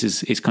Pilates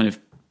is kind of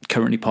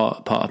currently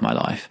part of my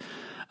life,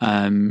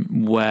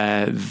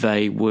 where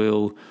they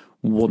will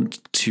want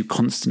to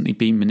constantly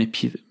be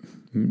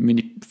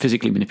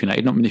physically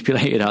manipulated, not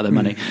manipulated out of their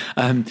money.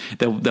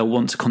 They'll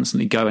want to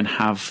constantly go and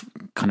have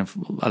kind of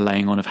a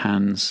laying on of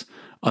hands.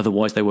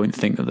 Otherwise, they won't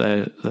think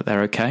that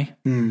they're okay.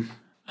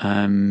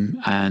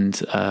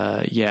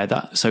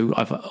 So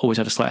I've always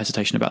had a slight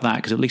hesitation about that,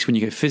 because at least when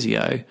you go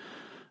physio,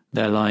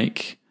 they're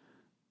like,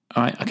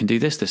 all right, I can do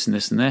this, this, and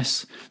this, and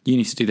this. You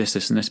need to do this,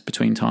 this, and this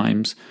between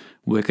times.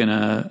 We're going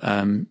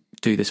to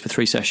do this for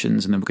 3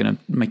 sessions, and then we're going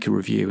to make a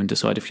review and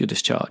decide if you're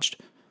discharged.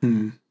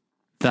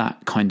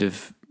 That kind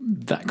of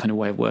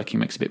way of working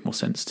makes a bit more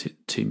sense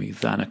to me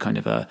than a kind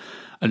of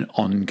an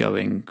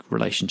ongoing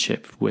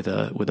relationship with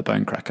a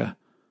bone cracker.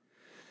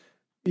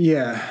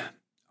 Yeah,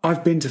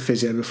 I've been to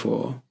physio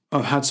before.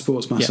 I've had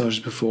sports massages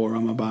before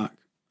on my back.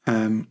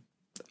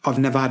 I've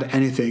never had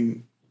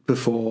anything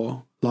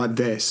before like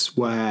this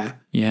where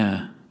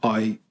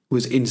I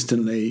was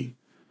instantly.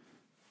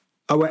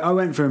 I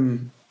went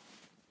from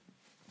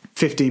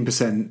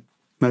 15%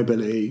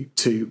 mobility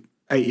to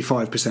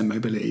 85%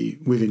 mobility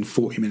within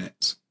 40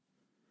 minutes,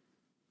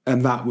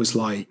 and that was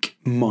like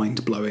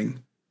mind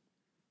blowing.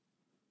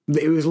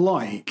 It was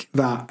like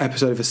that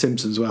episode of The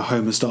Simpsons where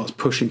Homer starts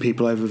pushing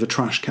people over the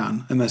trash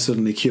can and they're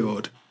suddenly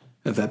cured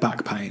of their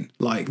back pain.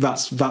 Like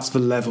that's the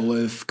level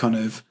of kind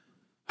of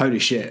holy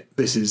shit,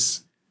 this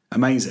is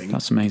amazing.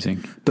 That's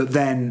amazing. But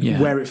then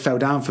where it fell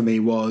down for me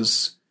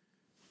was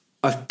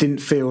I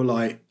didn't feel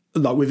like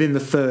within the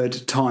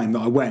third time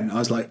that I went, I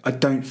was like, I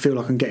don't feel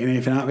like I'm getting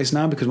anything out of this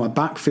now, because my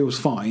back feels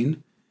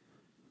fine,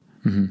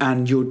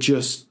 and you're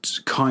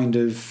just kind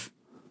of,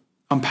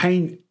 I'm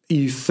paying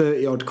you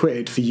 30 odd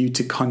quid for you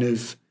to kind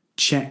of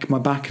check my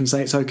back and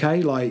say it's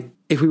okay. Like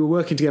if we were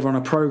working together on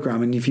a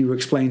program and if you were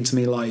explaining to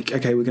me like,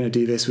 okay, we're going to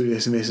do this with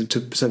this and this, and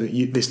so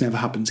that this never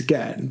happens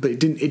again, but it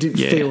didn't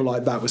feel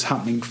like that was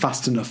happening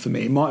fast enough for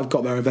me. It might have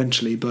got there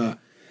eventually, but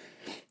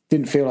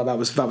didn't feel like that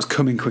was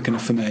coming quick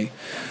enough for me.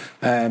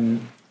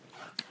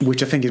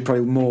 Which I think is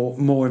probably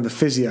more in the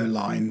physio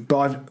line.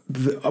 But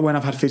when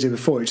I've had physio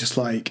before, it's just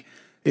like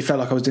it felt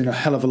like I was doing a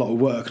hell of a lot of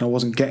work and I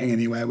wasn't getting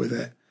anywhere with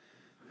it.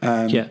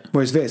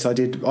 Whereas this, I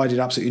did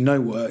absolutely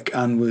no work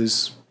and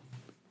was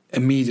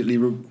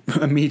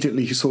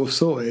immediately sort of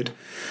sorted.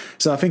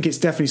 So I think it's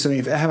definitely something.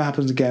 If it ever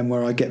happens again,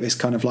 where I get this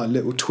kind of like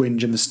little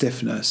twinge in the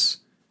stiffness,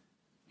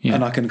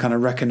 and I can kind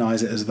of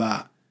recognise it as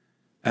that,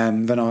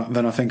 then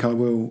I think I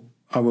will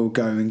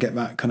go and get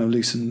that kind of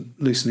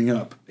loosening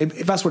up.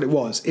 If that's what it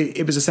was,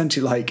 it was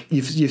essentially like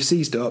you've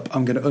seized up.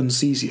 I'm going to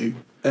unseize you,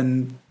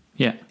 and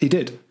he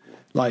did.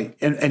 Like,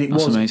 and it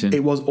That's was amazing.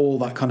 It was all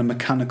that kind of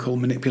mechanical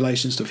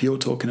manipulation stuff you're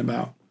talking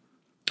about.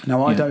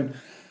 Now I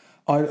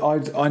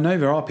know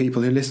there are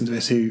people who listen to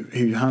this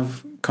who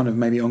have kind of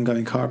maybe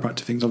ongoing chiropractic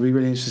things. I'll be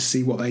really interested to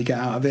see what they get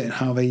out of it and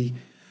how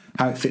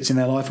it fits in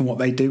their life and what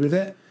they do with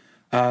it.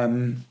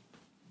 I'm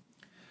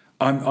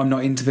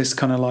not into this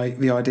kind of like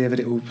the idea that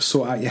it will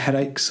sort out your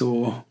headaches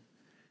or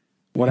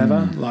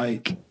whatever.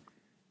 Like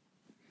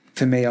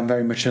for me, I'm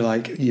very much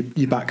like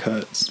your back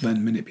hurts,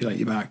 then manipulate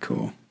your back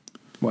or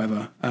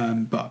whatever.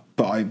 But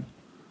I'm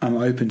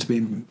open to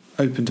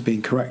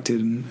being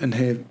corrected and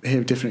hear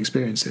different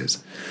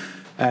experiences.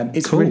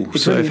 It's cool.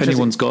 It's so really if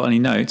anyone's got any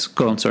notes,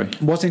 go on. Sorry.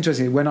 What's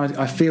interesting, when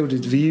I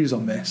fielded views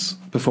on this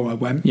before I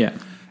went,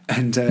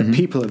 and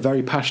people are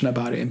very passionate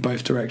about it in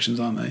both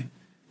directions, aren't they?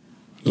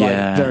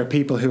 Like, there are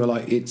people who are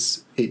like,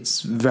 it's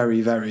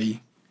very,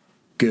 very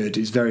good.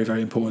 It's very,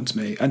 very important to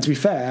me. And to be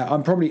fair,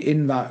 I'm probably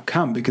in that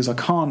camp because I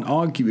can't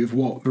argue with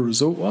what the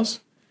result was.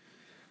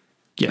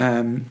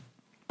 Yeah.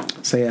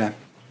 So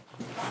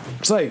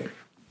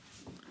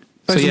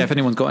So yeah, if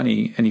anyone's got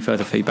any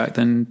further feedback,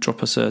 then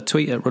drop us a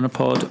tweet at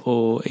runnerpod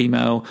or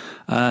email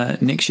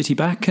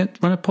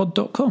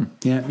nickshittyback@runnerpod.com.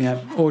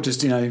 Yeah. Or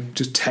just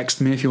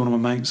text me if you're one of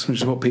my mates,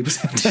 which is what people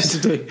tend to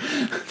do.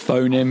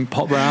 Phone him,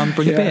 pop round,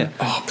 bring a beer.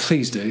 Oh,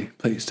 please do.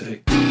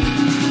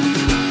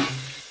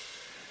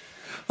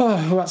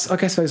 Oh, well, I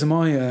guess those are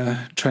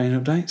my training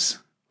updates.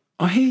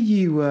 I hear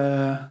you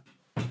had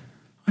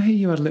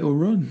a little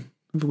run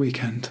over the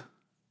weekend.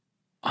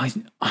 I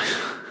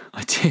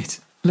did.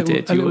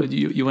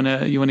 You want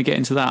to get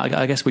into that?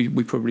 I guess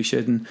we probably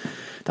should, and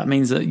that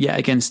means that yet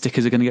again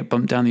stickers are going to get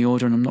bumped down the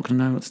order, and I'm not going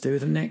to know what to do with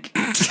them, Nick.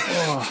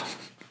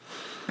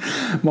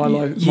 My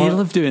life. You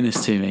love doing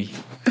this to me.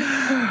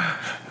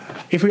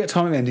 If we get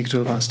time at the end, you can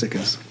talk about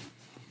stickers.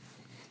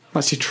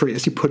 That's your treat.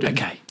 That's your pudding.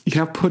 Okay. You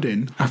can have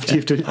pudding after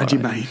you've done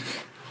your main.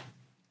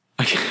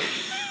 Okay.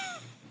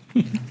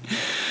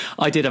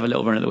 I did have a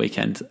little run at the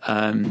weekend,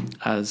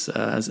 as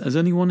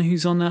anyone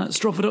who's on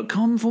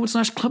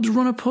strava.com/clubs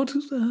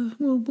runnerpod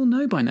will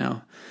know by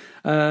now.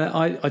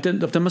 I've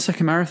done my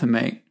second marathon,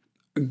 mate.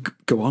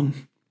 Go on.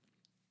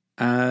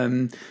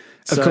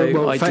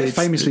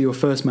 Famously, your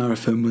first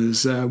marathon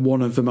was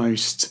one of the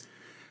most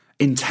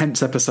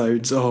intense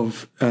episodes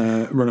of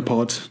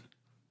Runnerpod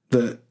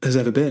that has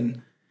ever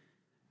been.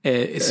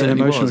 It's an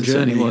emotional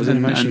journey.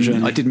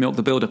 I did milk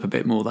the build up a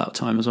bit more that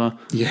time as well.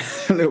 Yeah,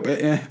 a little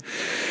bit. Yeah,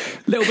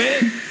 a little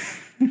bit.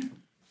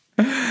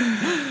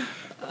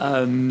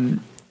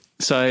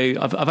 So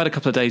I've had a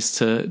couple of days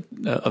to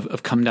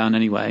have come down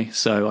anyway.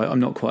 So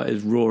I'm not quite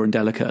as raw and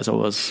delicate as I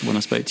was when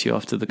I spoke to you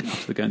after the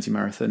Guernsey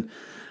Marathon.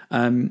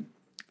 I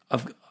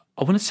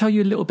want to tell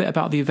you a little bit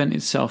about the event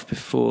itself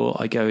before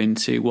I go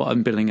into what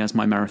I'm billing as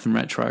my marathon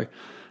retro.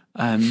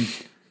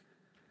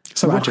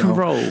 So rock and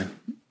roll.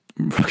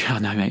 Oh,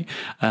 no, mate.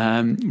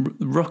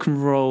 Rock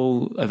and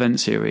roll event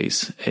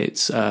series.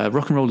 It's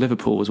Rock and Roll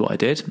Liverpool was what I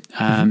did.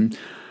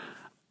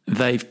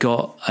 They've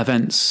got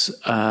events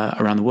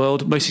around the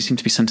world. Mostly seem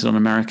to be centered on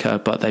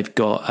America, but they've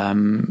got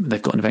an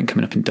event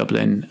coming up in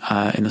Dublin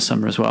in the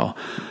summer as well.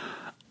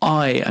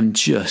 I am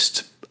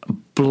just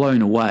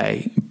blown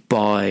away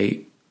by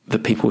the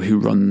people who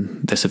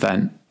run this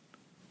event.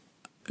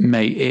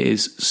 Mate, it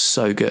is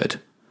so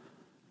good.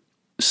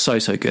 So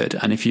good.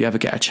 And if you ever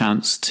get a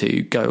chance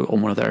to go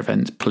on one of their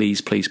events,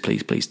 please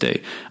do.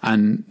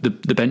 And the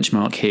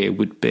benchmark here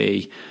would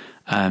be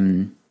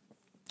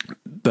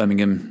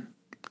Birmingham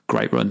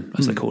Great Run,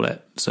 as they call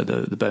it. So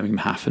the Birmingham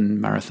Half and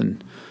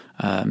Marathon,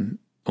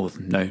 or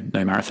no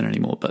marathon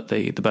anymore, but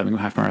the Birmingham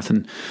Half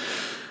Marathon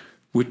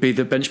would be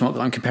the benchmark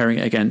that I'm comparing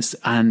it against.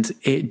 And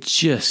it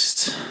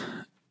just...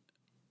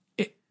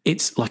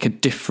 It's like a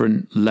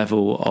different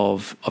level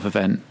of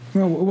event.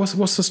 Well,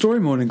 what's the story,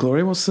 Morning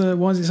Glory? Why is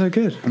it so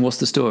good? And what's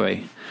the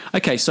story?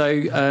 Okay, so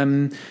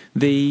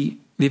the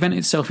event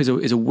itself is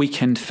a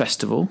weekend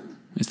festival.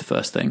 Is the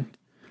first thing,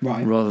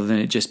 right? Rather than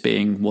it just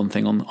being one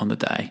thing on the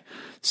day.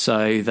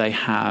 So they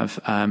have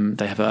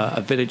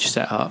a village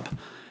set up.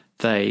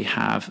 They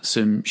have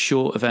some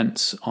short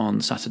events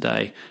on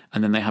Saturday,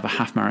 and then they have a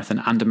half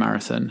marathon and a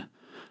marathon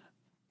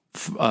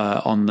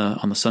on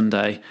the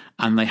Sunday,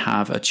 and they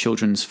have a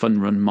children's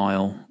fun run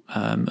mile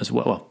as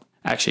well. Well,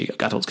 actually,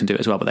 adults can do it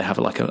as well, but they have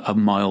a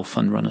mile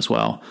fun run as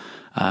well,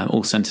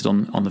 all centred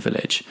on the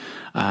village.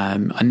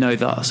 I know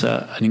that's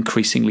an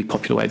increasingly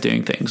popular way of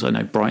doing things. I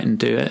know Brighton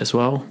do it as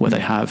well, where they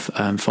have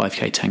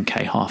 5k,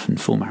 10k, half and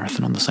full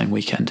marathon on the same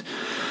weekend.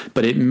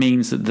 But it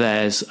means that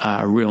there's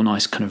a real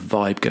nice kind of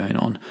vibe going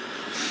on.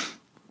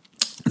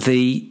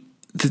 The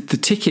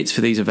tickets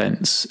for these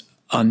events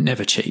are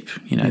never cheap.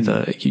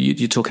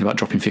 You're talking about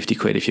dropping 50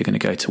 quid if you're going to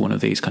go to one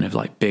of these kind of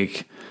like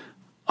big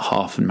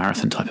half and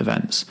marathon type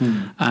events.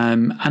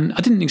 And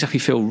I didn't exactly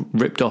feel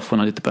ripped off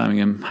when I did the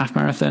Birmingham Half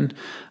Marathon.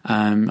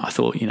 I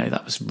thought,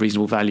 that was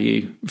reasonable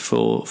value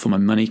for my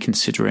money,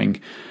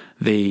 considering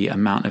the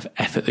amount of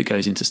effort that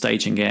goes into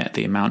staging it,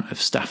 the amount of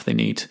staff they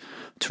need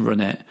to run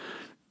it.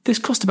 This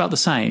cost about the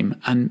same,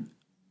 and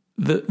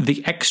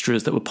the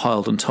extras that were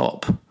piled on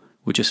top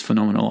were just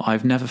phenomenal.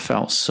 I've never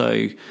felt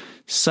so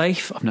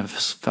safe. I've never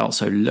felt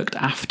so looked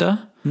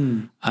after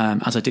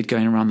as I did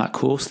going around that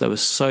course. There were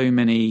so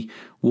many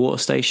water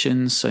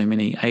stations, so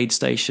many aid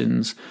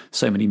stations,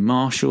 so many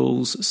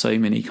marshals, so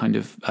many kind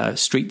of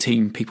street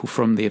team people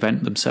from the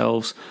event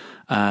themselves,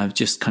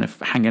 just kind of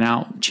hanging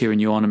out, cheering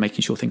you on and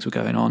making sure things were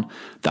going on.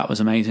 That was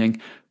amazing.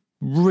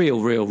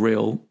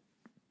 Real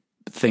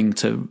thing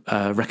to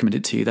recommend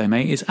it to you though,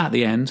 mate, is at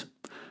the end,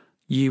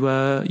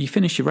 you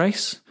finish your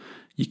race,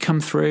 you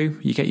come through,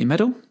 you get your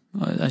medal,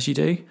 as you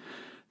do.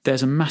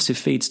 There's a massive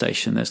feed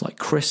station. There's like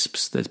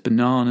crisps, there's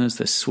bananas,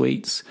 there's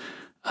sweets,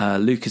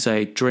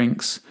 Lucozade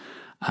drinks.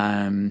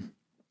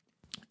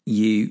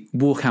 You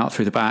walk out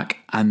through the back,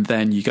 and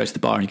then you go to the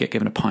bar and you get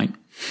given a pint.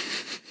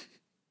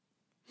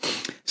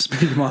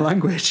 Speaking my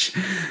language.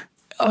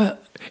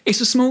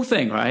 It's a small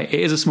thing, right? It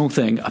is a small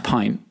thing, a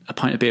pint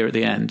of beer at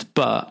the end.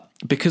 But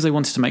because they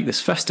wanted to make this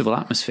festival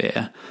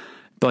atmosphere,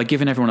 by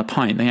giving everyone a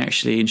pint, they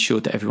actually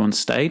ensured that everyone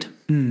stayed.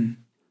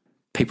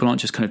 people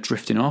aren't just kind of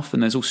drifting off.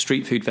 And there's all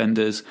street food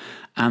vendors,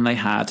 and they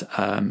had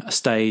a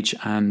stage,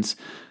 and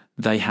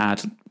they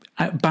had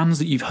bands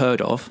that you've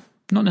heard of,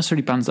 not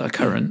necessarily bands that are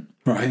current,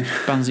 right?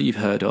 Bands that you've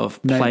heard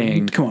of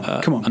playing. Come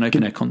on, an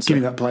open air concert. Give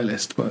me that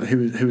playlist. But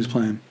who was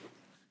playing?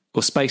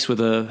 Well, Space were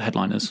the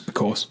headliners, of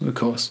course,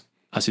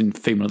 as in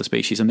Female of the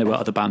Species, and there were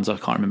other bands I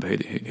can't remember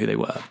who they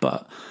were,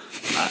 but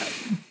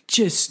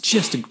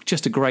just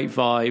a great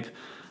vibe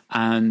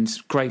and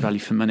great value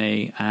for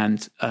money.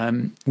 And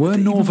were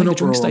Northern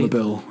Uproar on the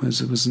bill?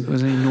 Was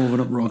any Northern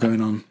Uproar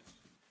going on?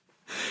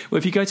 Well,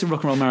 if you go to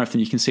Rock and Roll Marathon,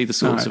 you can see the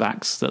sorts of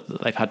acts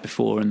that they've had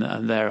before,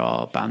 and there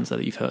are bands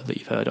that you've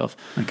heard of.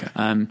 Okay.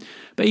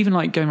 But even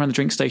like going around the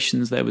drink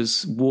stations, there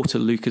was water,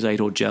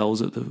 Lucozade, or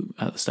gels at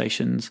the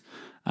stations,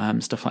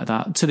 stuff like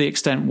that. To the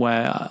extent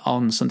where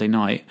on Sunday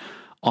night,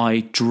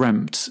 I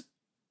dreamt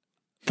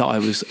that I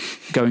was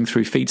going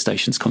through feed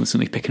stations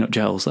constantly picking up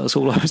gels. That's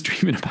all I was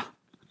dreaming about.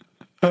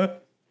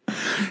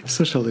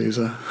 Such a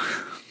loser.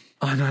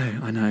 I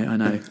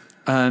know.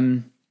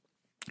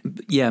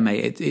 Yeah,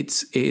 mate,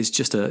 it is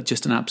just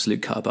an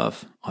absolute cut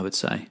above, I would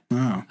say.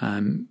 Wow.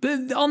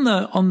 But on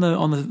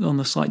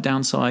the slight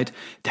downside,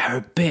 they're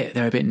a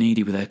bit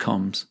needy with their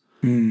comms.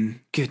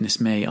 Goodness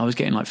me, I was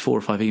getting like 4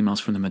 or 5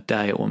 emails from them a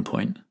day at one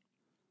point.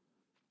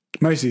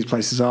 Most of these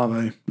places are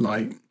though.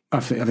 Like I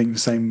think the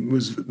same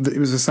was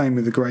the same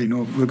with the Great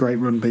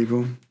Run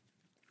people,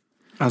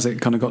 as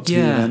it kind of got to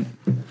the event.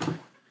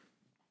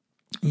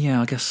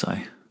 Yeah, I guess so.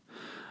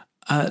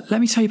 Let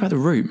me tell you about the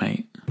route,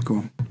 mate. Go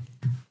on.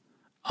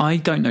 I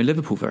don't know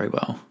Liverpool very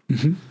well.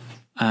 Mm-hmm.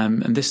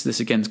 And this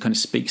again kind of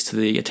speaks to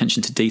the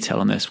attention to detail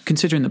on this.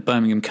 Considering that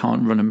Birmingham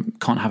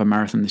can't have a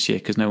marathon this year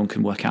because no one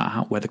can work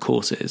out where the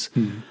course is.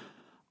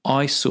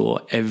 I saw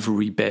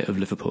every bit of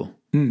Liverpool,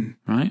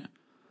 right?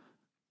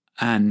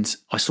 And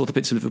I saw the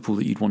bits of Liverpool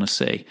that you'd want to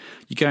see.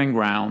 You're going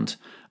round.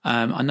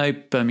 I know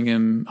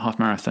Birmingham Half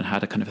Marathon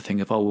had a kind of a thing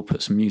of, we'll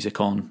put some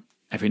music on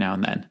every now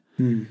and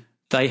then.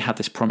 They had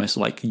this promise,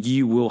 like,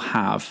 you will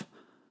have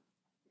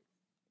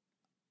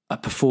a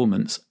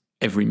performance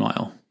every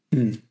mile.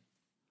 And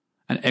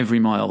every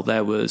mile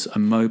there was a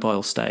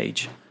mobile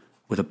stage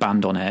with a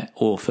band on it,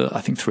 or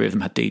I think 3 of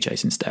them had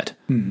DJs instead.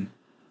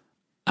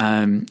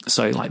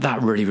 So like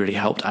that really, really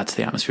helped add to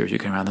the atmosphere as you're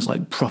going around. There's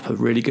like proper,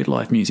 really good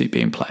live music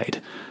being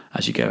played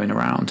as you're going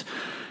around.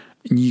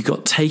 And you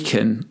got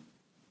taken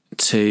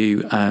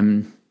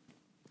to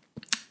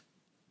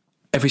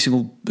every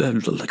single,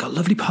 like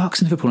lovely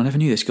parks in Liverpool. I never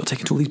knew this. You got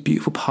taken to all these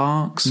beautiful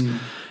parks.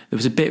 There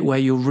was a bit where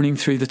you're running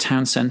through the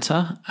town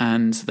centre,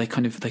 and they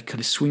kind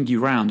of swing you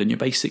round, and you're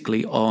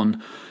basically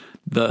on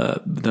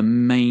the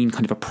main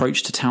kind of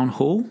approach to town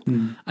hall.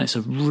 And it's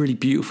a really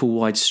beautiful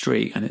wide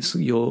street, and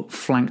you're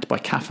flanked by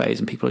cafes,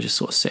 and people are just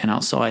sort of sitting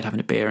outside having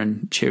a beer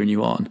and cheering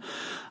you on.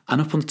 And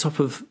up on the top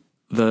of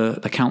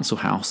the council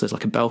house, there's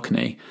like a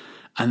balcony,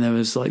 and there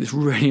was like this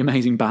really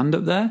amazing band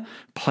up there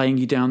playing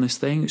you down this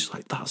thing. It's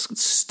like,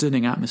 that's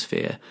stunning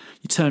atmosphere.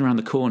 You turn around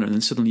the corner, and then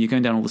suddenly you're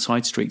going down all the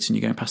side streets, and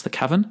you're going past the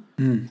cavern.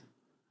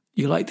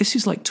 You're like, this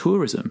is like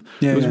tourism.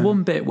 There was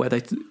one bit where they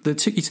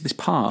took you to this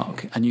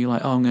park, and you're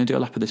like, I'm going to do a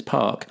lap of this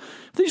park.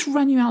 They just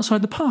ran you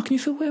outside the park, and you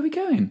thought, where are we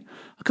going?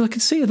 Because I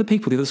could see other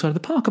people the other side of the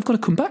park. I've got to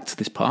come back to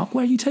this park.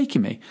 Where are you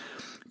taking me?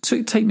 So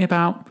it take me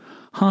about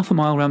half a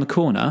mile around the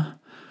corner,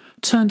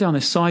 turn down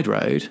this side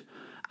road,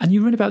 and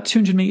you run about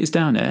 200 metres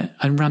down it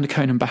and round a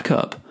cone and back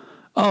up.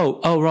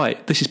 Oh,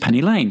 right, this is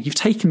Penny Lane. You've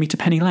taken me to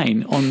Penny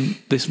Lane on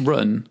this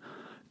run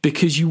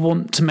because you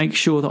want to make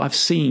sure that I've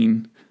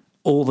seen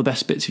all the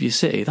best bits of your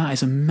city. That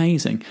is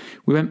amazing.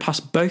 We went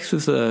past both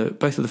of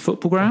the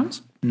football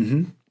grounds.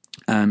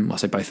 I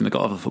say both, and they've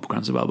got other football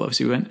grounds as well, but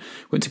obviously we went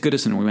to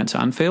Goodison and we went to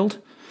Anfield.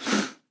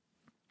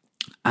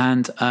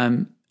 And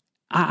at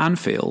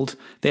Anfield,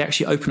 they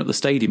actually open up the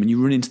stadium and you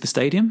run into the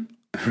stadium.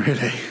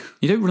 Really?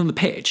 You don't run on the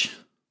pitch,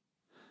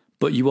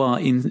 but you are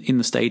in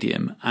the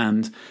stadium,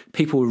 and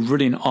people were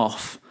running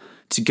off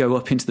to go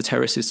up into the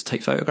terraces to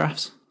take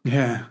photographs.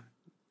 Yeah.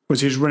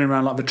 Was you just running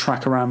around like the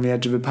track around the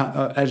edge of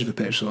a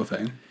pitch sort of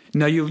thing?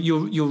 No,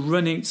 you're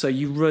running. So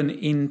you run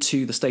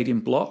into the stadium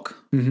block.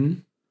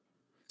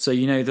 So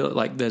you know that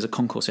like there's a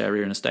concourse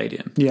area in a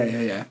stadium.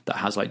 Yeah. That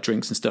has like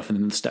drinks and stuff, and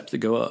then the steps that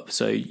go up.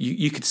 So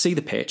you could see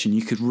the pitch, and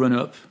you could run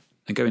up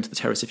and go into the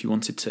terrace if you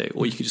wanted to,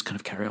 or you could just kind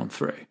of carry on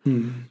through.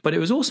 But it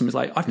was awesome. It's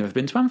like, I've never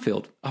been to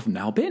Anfield. I've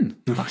now been.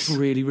 That's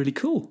really, really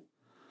cool.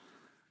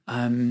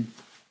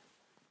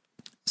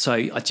 So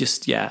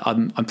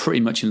I'm pretty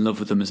much in love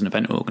with them as an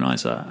event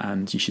organizer,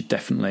 and you should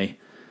definitely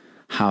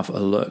have a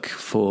look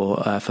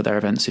for their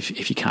events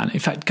if you can. In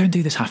fact, go and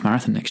do this half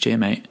marathon next year,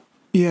 mate.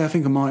 Yeah, I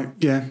think I might.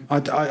 Yeah,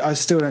 I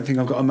still don't think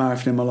I've got a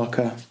marathon in my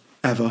locker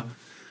ever.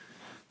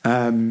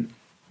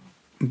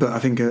 But I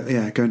think go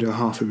and do a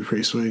half would be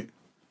pretty sweet.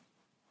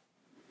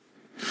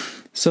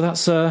 So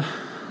that's the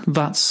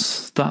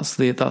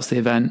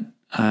event.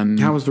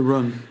 How was the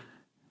run?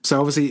 So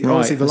obviously the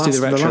last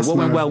what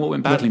went well, what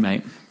went badly,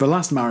 mate? The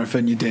last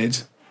marathon you did,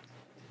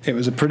 it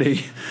was a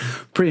pretty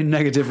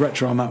negative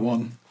retro on that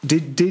one.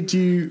 Did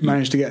you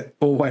manage to get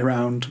all the way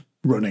around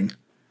running?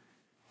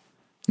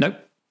 Nope.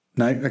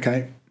 No,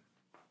 okay.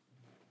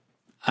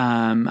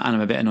 And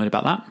I'm a bit annoyed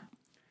about that.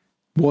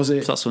 Was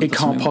it? So It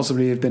can't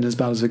possibly have been as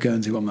bad as the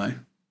Guernsey one, though.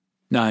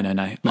 No.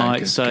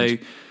 Good.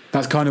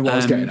 That's kind of what I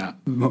was getting at.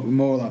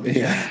 More like,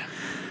 yeah.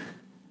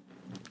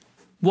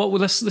 Well,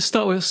 let's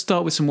start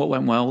with some what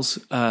went wells.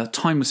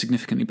 Time was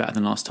significantly better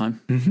than last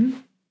time.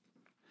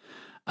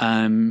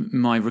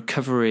 My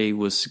recovery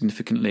was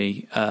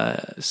significantly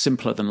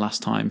simpler than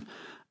last time,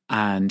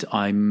 and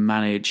I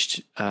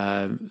managed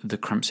the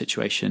cramp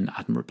situation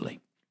admirably.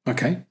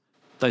 Okay.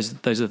 Those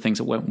are the things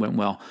that went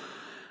well.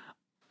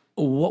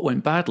 What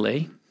went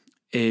badly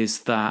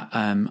is that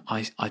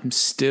I'm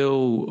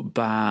still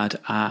bad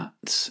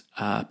at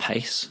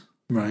pace.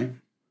 Right.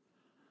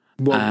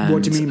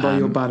 What do you mean by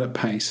you're bad at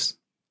pace?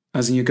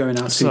 As in you're going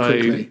out too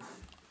quickly?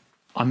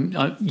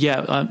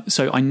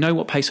 So I know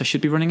what pace I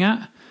should be running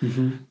at,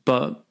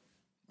 but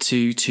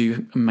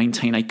to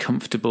maintain a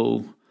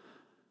comfortable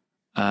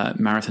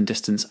marathon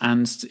distance,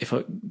 and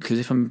because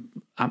if I'm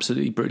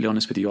absolutely brutally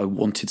honest with you, I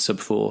wanted sub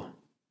 4.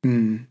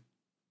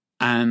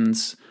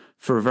 And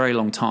for a very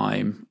long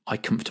time, I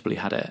comfortably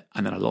had it,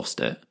 and then I lost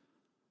it.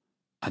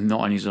 And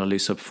not only did I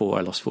lose sub 4,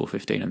 I lost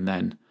 4:15, and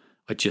then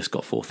I just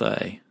got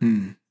 4:30.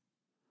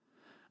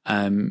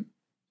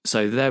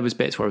 So there was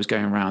bits where I was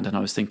going around, and I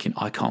was thinking,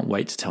 I can't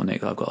wait to tell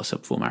Nick that I've got a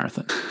sub 4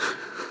 marathon.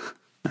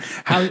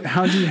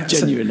 How do you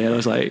genuinely? I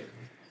was like,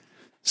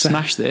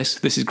 smash this!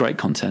 This is great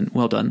content.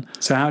 Well done.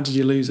 So how did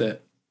you lose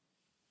it?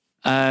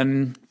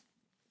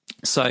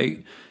 So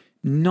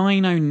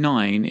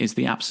 9:09 is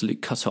the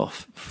absolute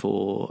cutoff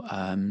for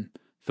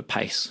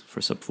pace for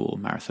a sub 4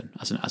 marathon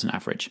as an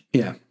average.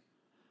 Yeah,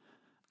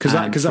 because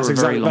that's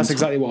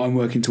exactly what I'm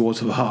working towards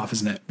for the half,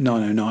 isn't it?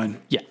 9:09.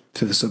 Yeah,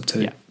 to the sub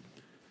 2. Yeah.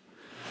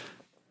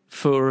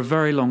 For a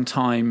very long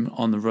time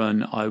on the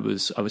run, I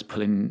was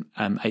pulling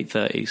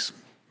 8:30s.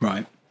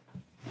 Right.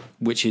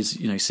 Which is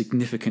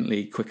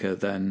significantly quicker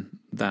than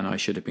I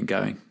should have been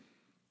going.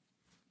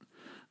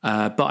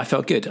 But I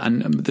felt good,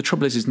 and the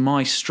trouble is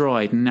my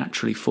stride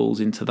naturally falls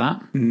into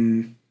that.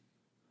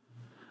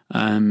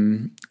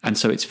 And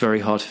so it's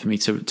very hard for me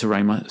to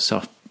rein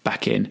myself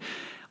back in.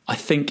 I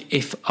think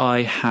if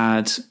I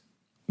had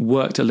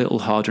worked a little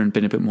harder and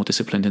been a bit more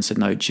disciplined and said,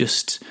 no,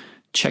 just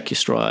check your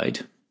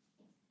stride,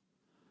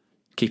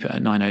 keep it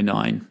at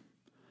 9:09,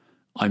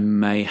 I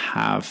may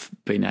have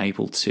been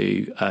able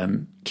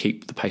to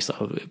keep the pace that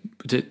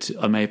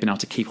I may have been able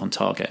to keep on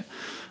target.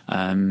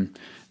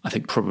 I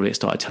think probably it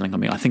started telling on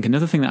me. I think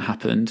another thing that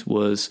happened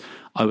was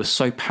I was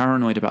so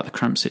paranoid about the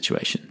cramp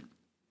situation.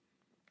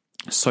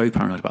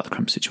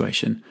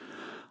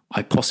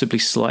 I possibly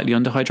slightly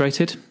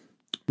underhydrated.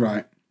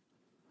 Right.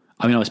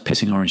 I mean, I was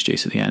pissing orange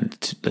juice at the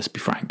end, let's be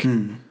frank.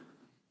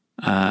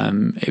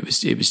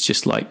 It was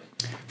just like...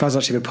 That was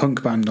actually the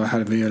punk band I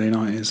had in the early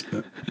 90s.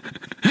 But...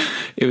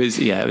 It was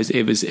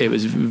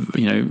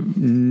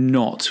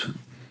not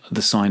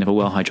the sign of a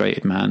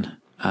well-hydrated man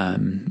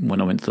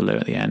when I went to the loo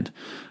at the end.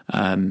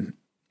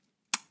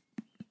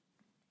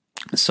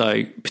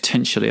 So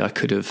potentially I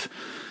could have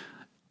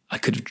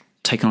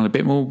taken on a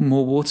bit more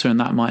water, and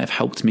that might have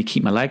helped me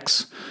keep my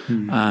legs.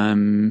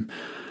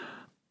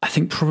 I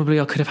think probably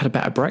I could have had a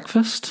better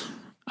breakfast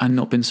and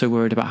not been so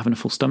worried about having a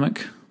full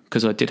stomach,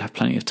 because I did have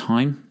plenty of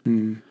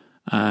time.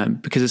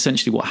 Because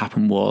essentially what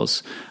happened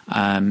was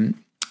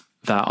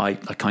that I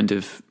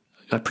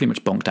pretty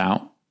much bonked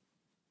out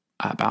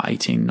at about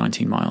 18,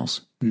 19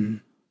 miles.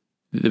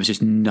 There was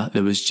just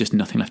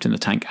nothing left in the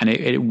tank, and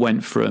it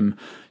went from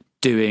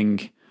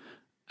doing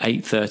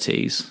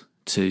 8:30s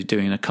to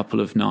doing a couple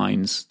of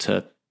 9s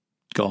to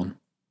gone.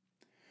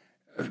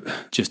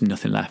 Just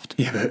nothing left.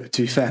 Yeah, but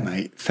to be fair,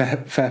 mate,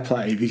 fair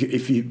play.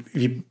 If you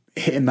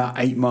hitting that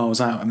 8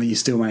 miles out, and then you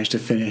still manage to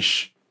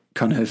finish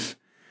kind of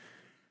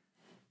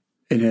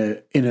in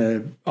a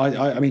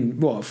I mean,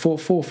 what,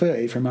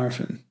 4:30 for a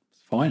marathon?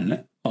 It's fine, isn't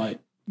it? Like,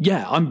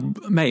 yeah, I'm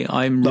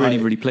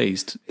really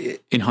pleased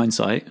in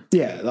hindsight.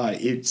 Yeah,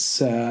 like it's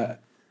to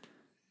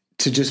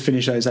just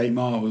finish those 8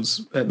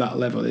 miles at that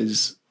level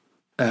is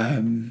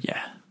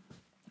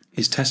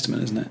is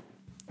testament, isn't it?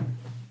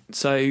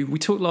 So we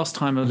talked last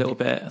time a little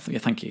bit.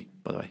 Thank you,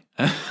 by the way.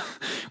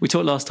 We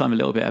talked last time a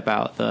little bit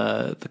about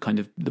the kind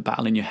of the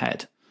battle in your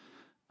head,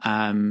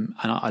 and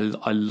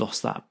I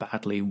lost that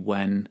badly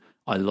when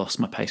I lost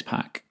my pace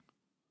pack.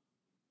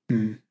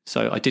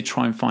 So I did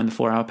try and find the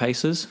 4-hour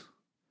paces,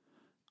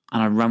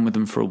 and I ran with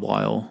them for a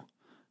while.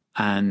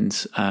 And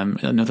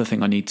another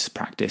thing I need to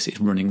practice is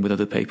running with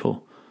other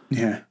people.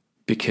 Yeah,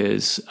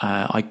 because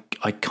I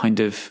kind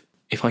of,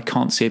 if I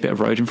can't see a bit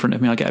of road in front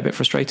of me, I get a bit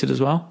frustrated as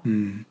well.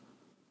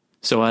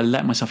 So I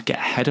let myself get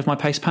ahead of my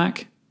pace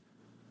pack,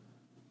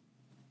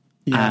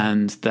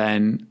 and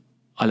then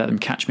I let them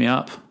catch me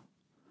up,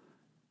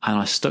 and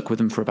I stuck with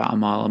them for about a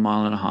mile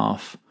and a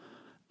half,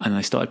 and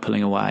they started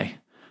pulling away.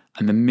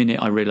 And the minute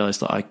I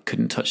realised that I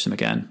couldn't touch them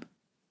again,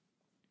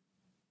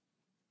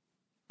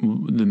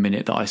 the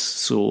minute that I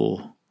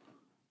saw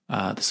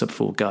the sub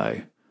 4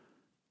 go,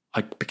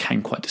 I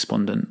became quite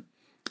despondent.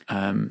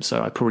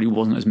 So I probably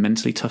wasn't as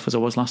mentally tough as I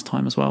was last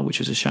time as well, which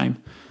was a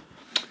shame.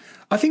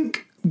 I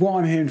think what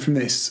I'm hearing from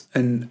this,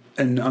 and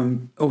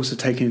I'm also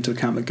taking into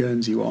account the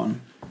Guernsey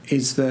one,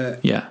 is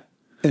that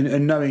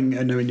and knowing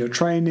your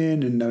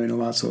training and knowing all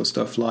that sort of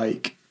stuff,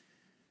 like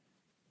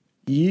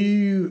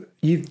you've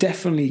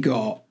definitely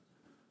got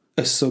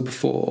a sub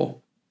 4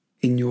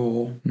 in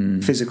your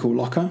physical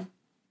locker.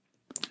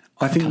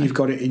 I think you've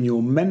got it in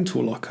your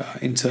mental locker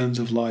in terms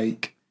of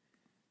like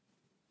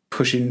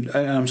pushing,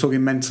 and I'm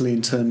talking mentally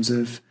in terms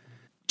of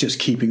just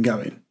keeping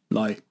going,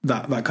 like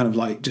that kind of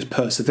like just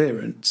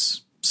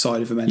perseverance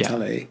side of the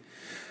mentality.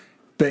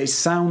 But it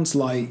sounds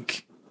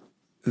like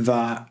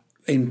that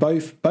in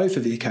both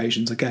of the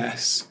occasions, I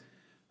guess,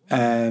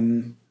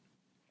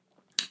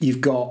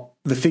 you've got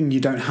the thing you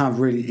don't have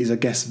really is, I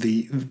guess,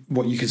 the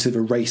what you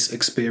consider race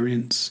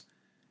experience.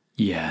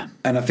 Yeah.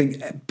 And I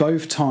think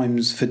both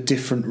times, for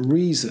different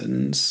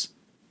reasons,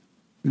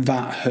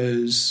 that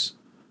has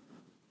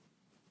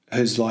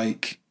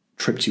like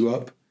tripped you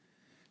up.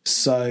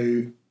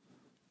 So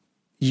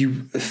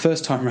the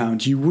first time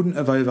around, you wouldn't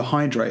have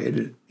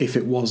overhydrated if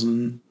it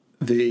wasn't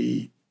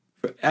if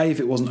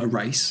it wasn't a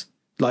race,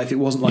 like if it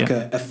wasn't like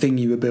a thing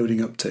you were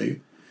building up to,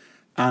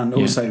 and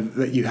also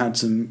that you had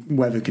some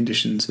weather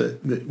conditions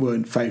that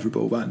weren't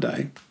favourable that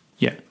day.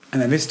 Yeah.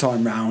 And then this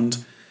time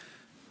round,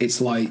 it's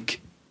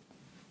like,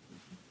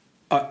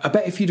 I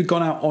bet if you'd have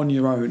gone out on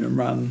your own and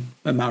ran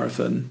a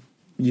marathon,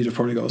 you'd have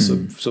probably got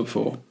a sub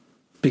 4,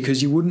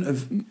 because you wouldn't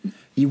have been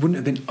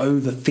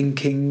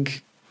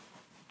overthinking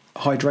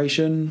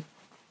hydration,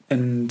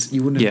 and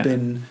you wouldn't have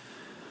been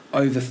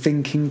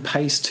overthinking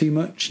pace too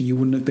much, and you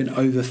wouldn't have been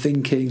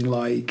overthinking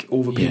like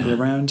all the people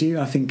around you.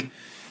 I think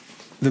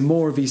the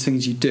more of these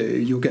things you do,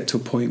 you'll get to a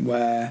point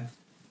where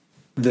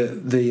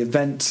the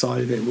event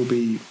side of it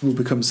will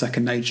become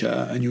second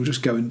nature, and you'll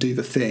just go and do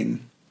the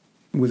thing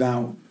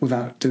without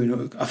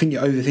doing. I think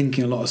you're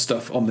overthinking a lot of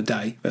stuff on the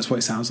day. That's what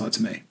it sounds like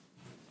to me.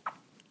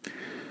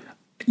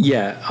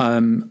 Yeah,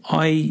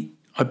 I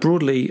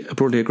broadly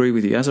agree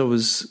with you. As I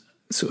was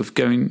sort of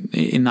going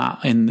in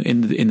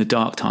the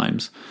dark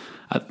times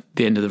at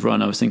the end of the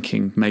run, I was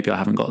thinking maybe I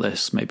haven't got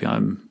this. Maybe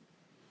I'm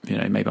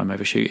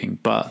overshooting.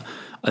 But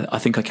I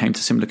think I came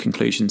to similar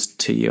conclusions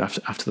to you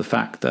after the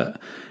fact that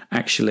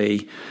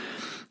actually,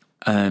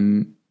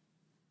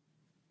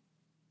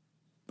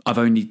 I've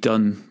only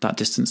done that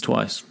distance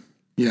twice.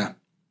 Yeah.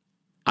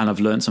 And I've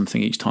learned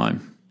something each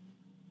time.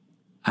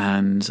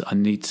 And I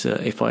need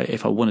to, if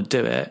I want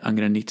to do it, I'm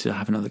going to need to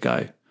have another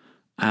go.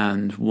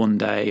 And one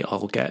day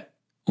I'll get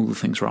all the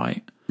things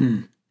right.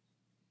 And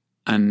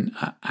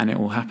it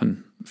will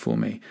happen for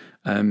me.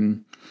 I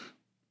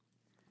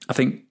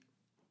think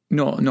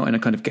not in a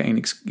kind of getting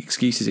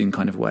excuses in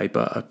kind of way,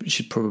 but I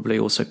should probably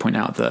also point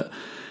out that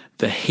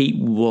the heat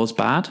was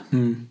bad.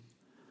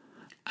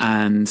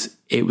 And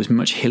it was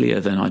much hillier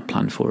than I'd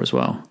planned for as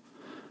well.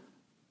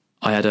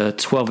 I had a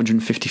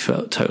 1,250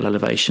 foot total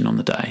elevation on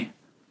the day.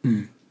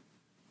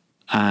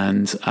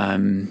 And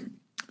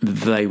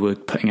they were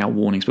putting out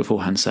warnings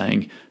beforehand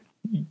saying,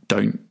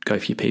 don't go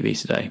for your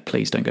PB today.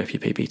 Please don't go for your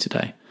PB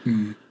today.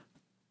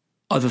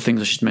 Other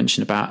things I should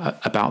mention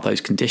about those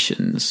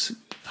conditions,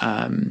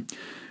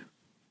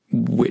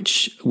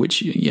 which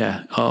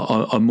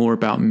are more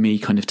about me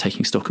kind of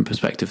taking stock and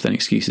perspective than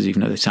excuses,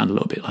 even though they sound a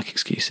little bit like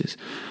excuses,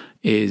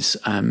 is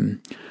there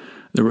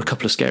were a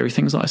couple of scary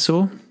things that I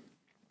saw.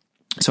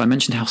 So I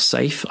mentioned how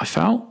safe I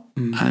felt,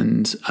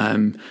 and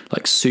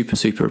like super,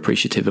 super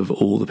appreciative of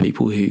all the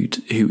people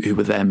who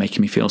were there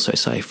making me feel so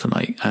safe. And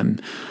like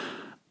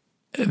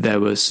there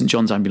was St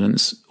John's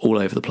ambulance all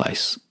over the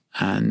place,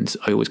 and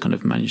I always kind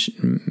of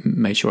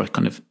made sure I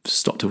kind of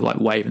stopped to like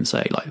wave and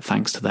say like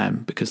thanks to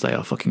them, because they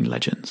are fucking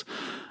legends.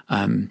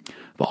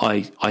 But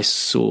I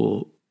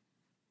saw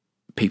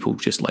people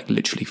just like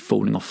literally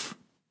falling off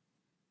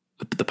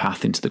the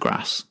path into the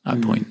grass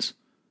at points.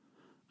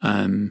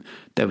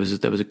 There was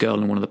a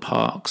girl in one of the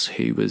parks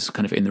who was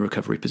kind of in the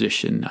recovery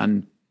position,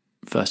 and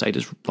first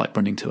aiders like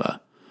running to her.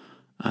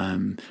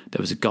 There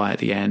was a guy at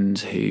the end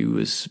who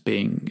was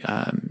being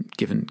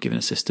given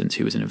assistance,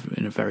 who was in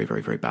a very,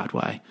 very, very bad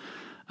way.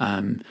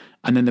 And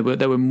then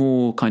there were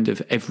more kind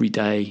of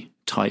everyday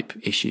type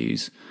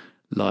issues,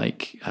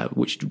 like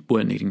which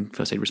weren't needing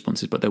first aid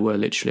responses, but there were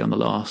literally on the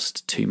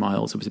last 2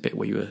 miles. There was a bit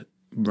where you were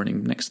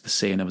running next to the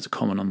sea, and there was a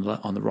common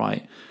on the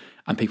right,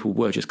 and people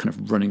were just kind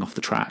of running off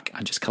the track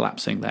and just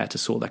collapsing there to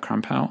sort their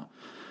cramp out.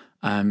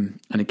 And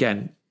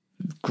again,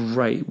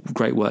 great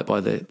work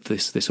by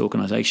this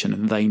organisation,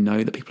 and they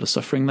know that people are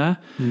suffering there,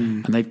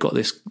 and they've got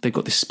this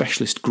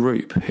specialist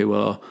group who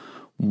are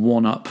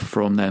one up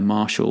from their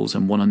marshals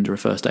and one under a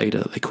first aider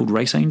that they called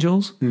Race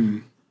Angels.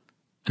 And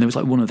there was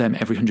like one of them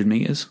every 100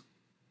 metres,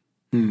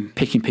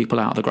 picking people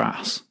out of the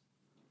grass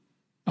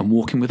and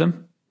walking with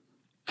them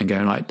and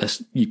going like,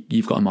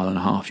 you've got a mile and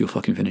a half, you're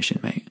fucking finishing,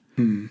 mate.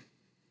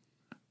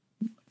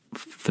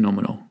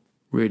 Phenomenal.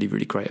 Really,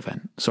 really great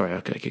event. Sorry,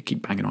 I could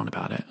keep banging on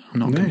about it. I'm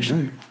not going to.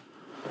 No.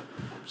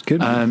 It's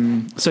good.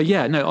 So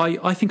yeah, no,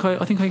 I think I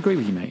agree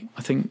with you, mate.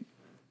 I think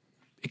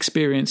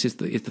experience is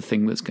the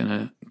thing that's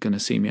gonna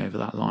see me over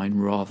that line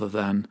rather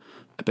than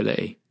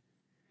ability,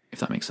 if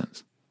that makes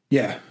sense.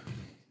 Yeah.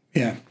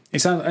 Yeah.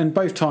 And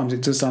both times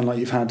it does sound like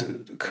you've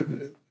had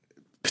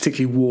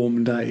particularly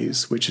warm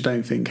days, which I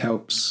don't think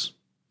helps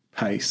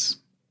pace.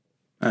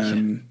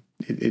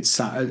 It's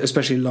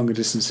especially longer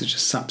distances,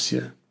 just saps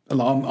you.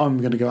 Like, I'm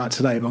going to go out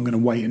today, but I'm going to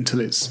wait until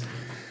it's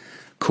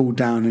cooled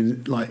down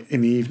in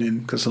the evening,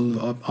 because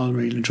I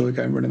really enjoy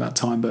going running that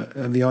time. But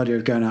the idea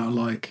of going out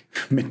like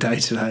midday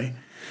today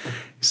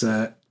is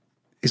not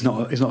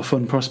a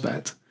fun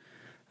prospect.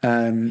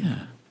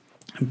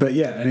 But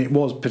yeah, and it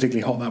was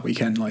particularly hot that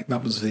weekend. Like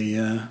that was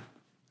the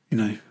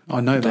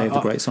I know Day that of the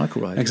great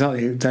cycle ride.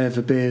 Exactly, day of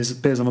the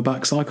beers on my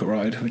back cycle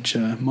ride, which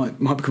might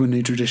become a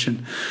new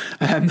tradition.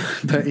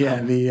 But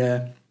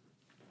yeah,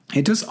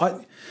 it does.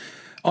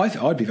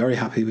 I'd be very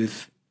happy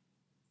with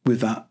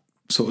that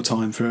sort of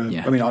time for.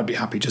 I mean, I'd be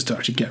happy just to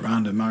actually get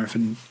around a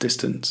marathon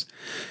distance,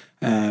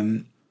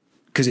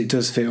 because it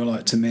does feel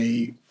like, to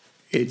me,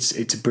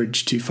 it's a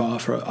bridge too far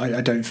for.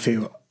 I don't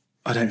think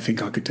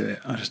I could do it.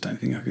 I just don't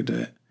think I could do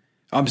it.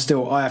 I have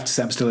to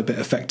say, I'm still a bit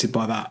affected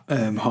by that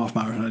half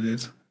marathon I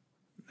did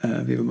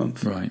the other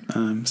month. Right.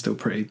 I'm still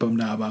pretty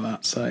bummed out about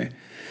that. So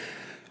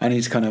I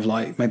need to kind of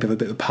like maybe have a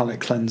bit of a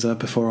palate cleanser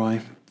before I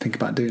think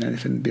about doing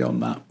anything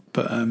beyond that.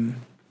 But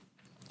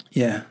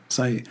yeah.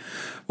 So,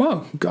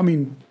 well, I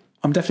mean,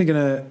 I'm definitely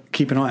going to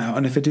keep an eye out.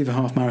 And if I do the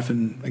half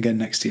marathon again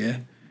next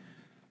year,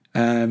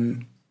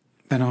 then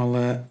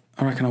I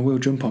reckon I will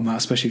jump on that,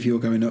 especially if you're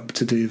going up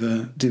to do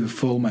the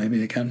full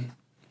maybe again.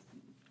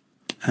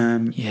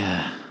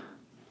 Yeah.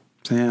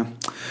 So yeah,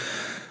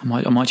 I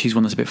might choose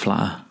one that's a bit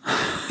flatter.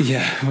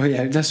 Yeah, well,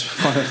 yeah. Let's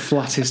find the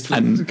flattest.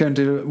 And go and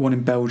do one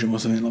in Belgium or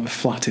something, like the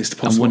flattest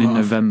possible. And one in half.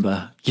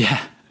 November.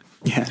 Yeah.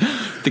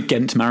 The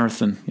Ghent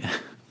Marathon. Yeah.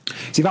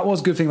 See, that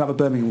was a good thing about the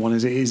Birmingham one,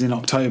 is it is in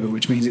October,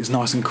 which means it's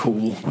nice and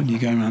cool when you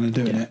go around and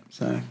doing it.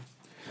 So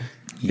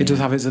it does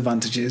have its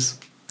advantages.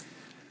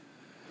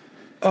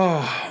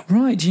 Oh,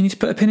 right. Do you need to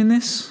put a pin in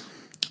this?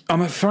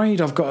 I'm afraid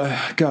I've got to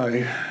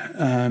go.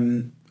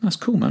 That's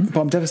cool, man.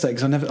 But I'm devastated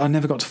because I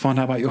never got to find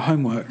out about your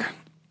homework.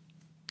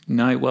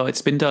 No, well,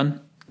 it's been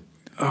done.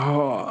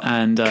 Oh,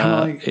 and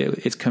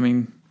it's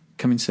coming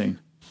soon.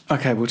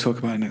 Okay, we'll talk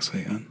about it next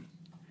week then.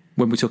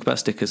 When we talk about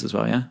stickers as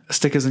well, yeah?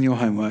 Stickers and your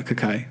homework,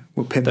 okay.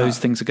 We'll pin those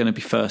things are going to be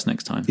first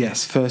next time.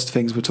 Yes, first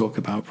things we'll talk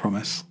about,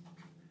 promise.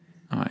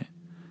 All right.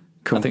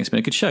 Cool. I think it's been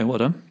a good show. Well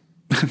done.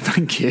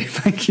 Thank you.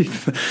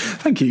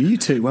 You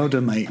too. Well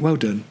done, mate. Well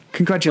done.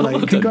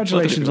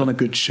 Congratulations on a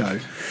good show.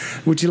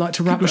 Would you like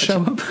to wrap the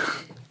show up?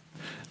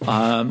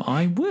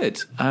 I would.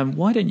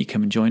 Why don't you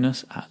come and join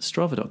us at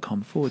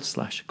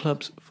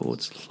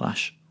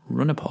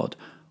strava.com/clubs/runnerpod,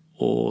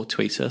 or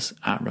tweet us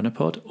at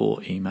runnerpod,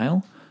 or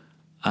email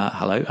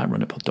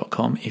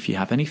hello@runnerpod.com if you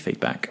have any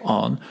feedback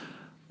on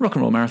Rock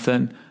and Roll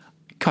Marathon,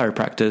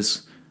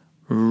 chiropractors,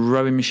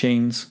 rowing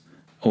machines,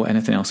 or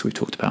anything else we've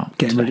talked about.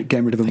 Getting rid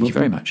of Thank you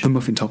very much. The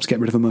muffin tops. Get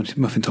rid of the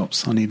muffin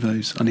tops. I need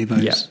those.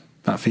 Yeah.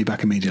 That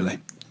feedback immediately.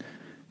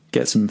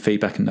 Get some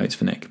feedback and notes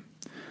for Nick.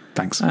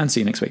 Thanks. And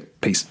see you next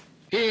week. Peace.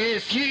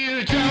 If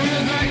you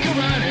don't like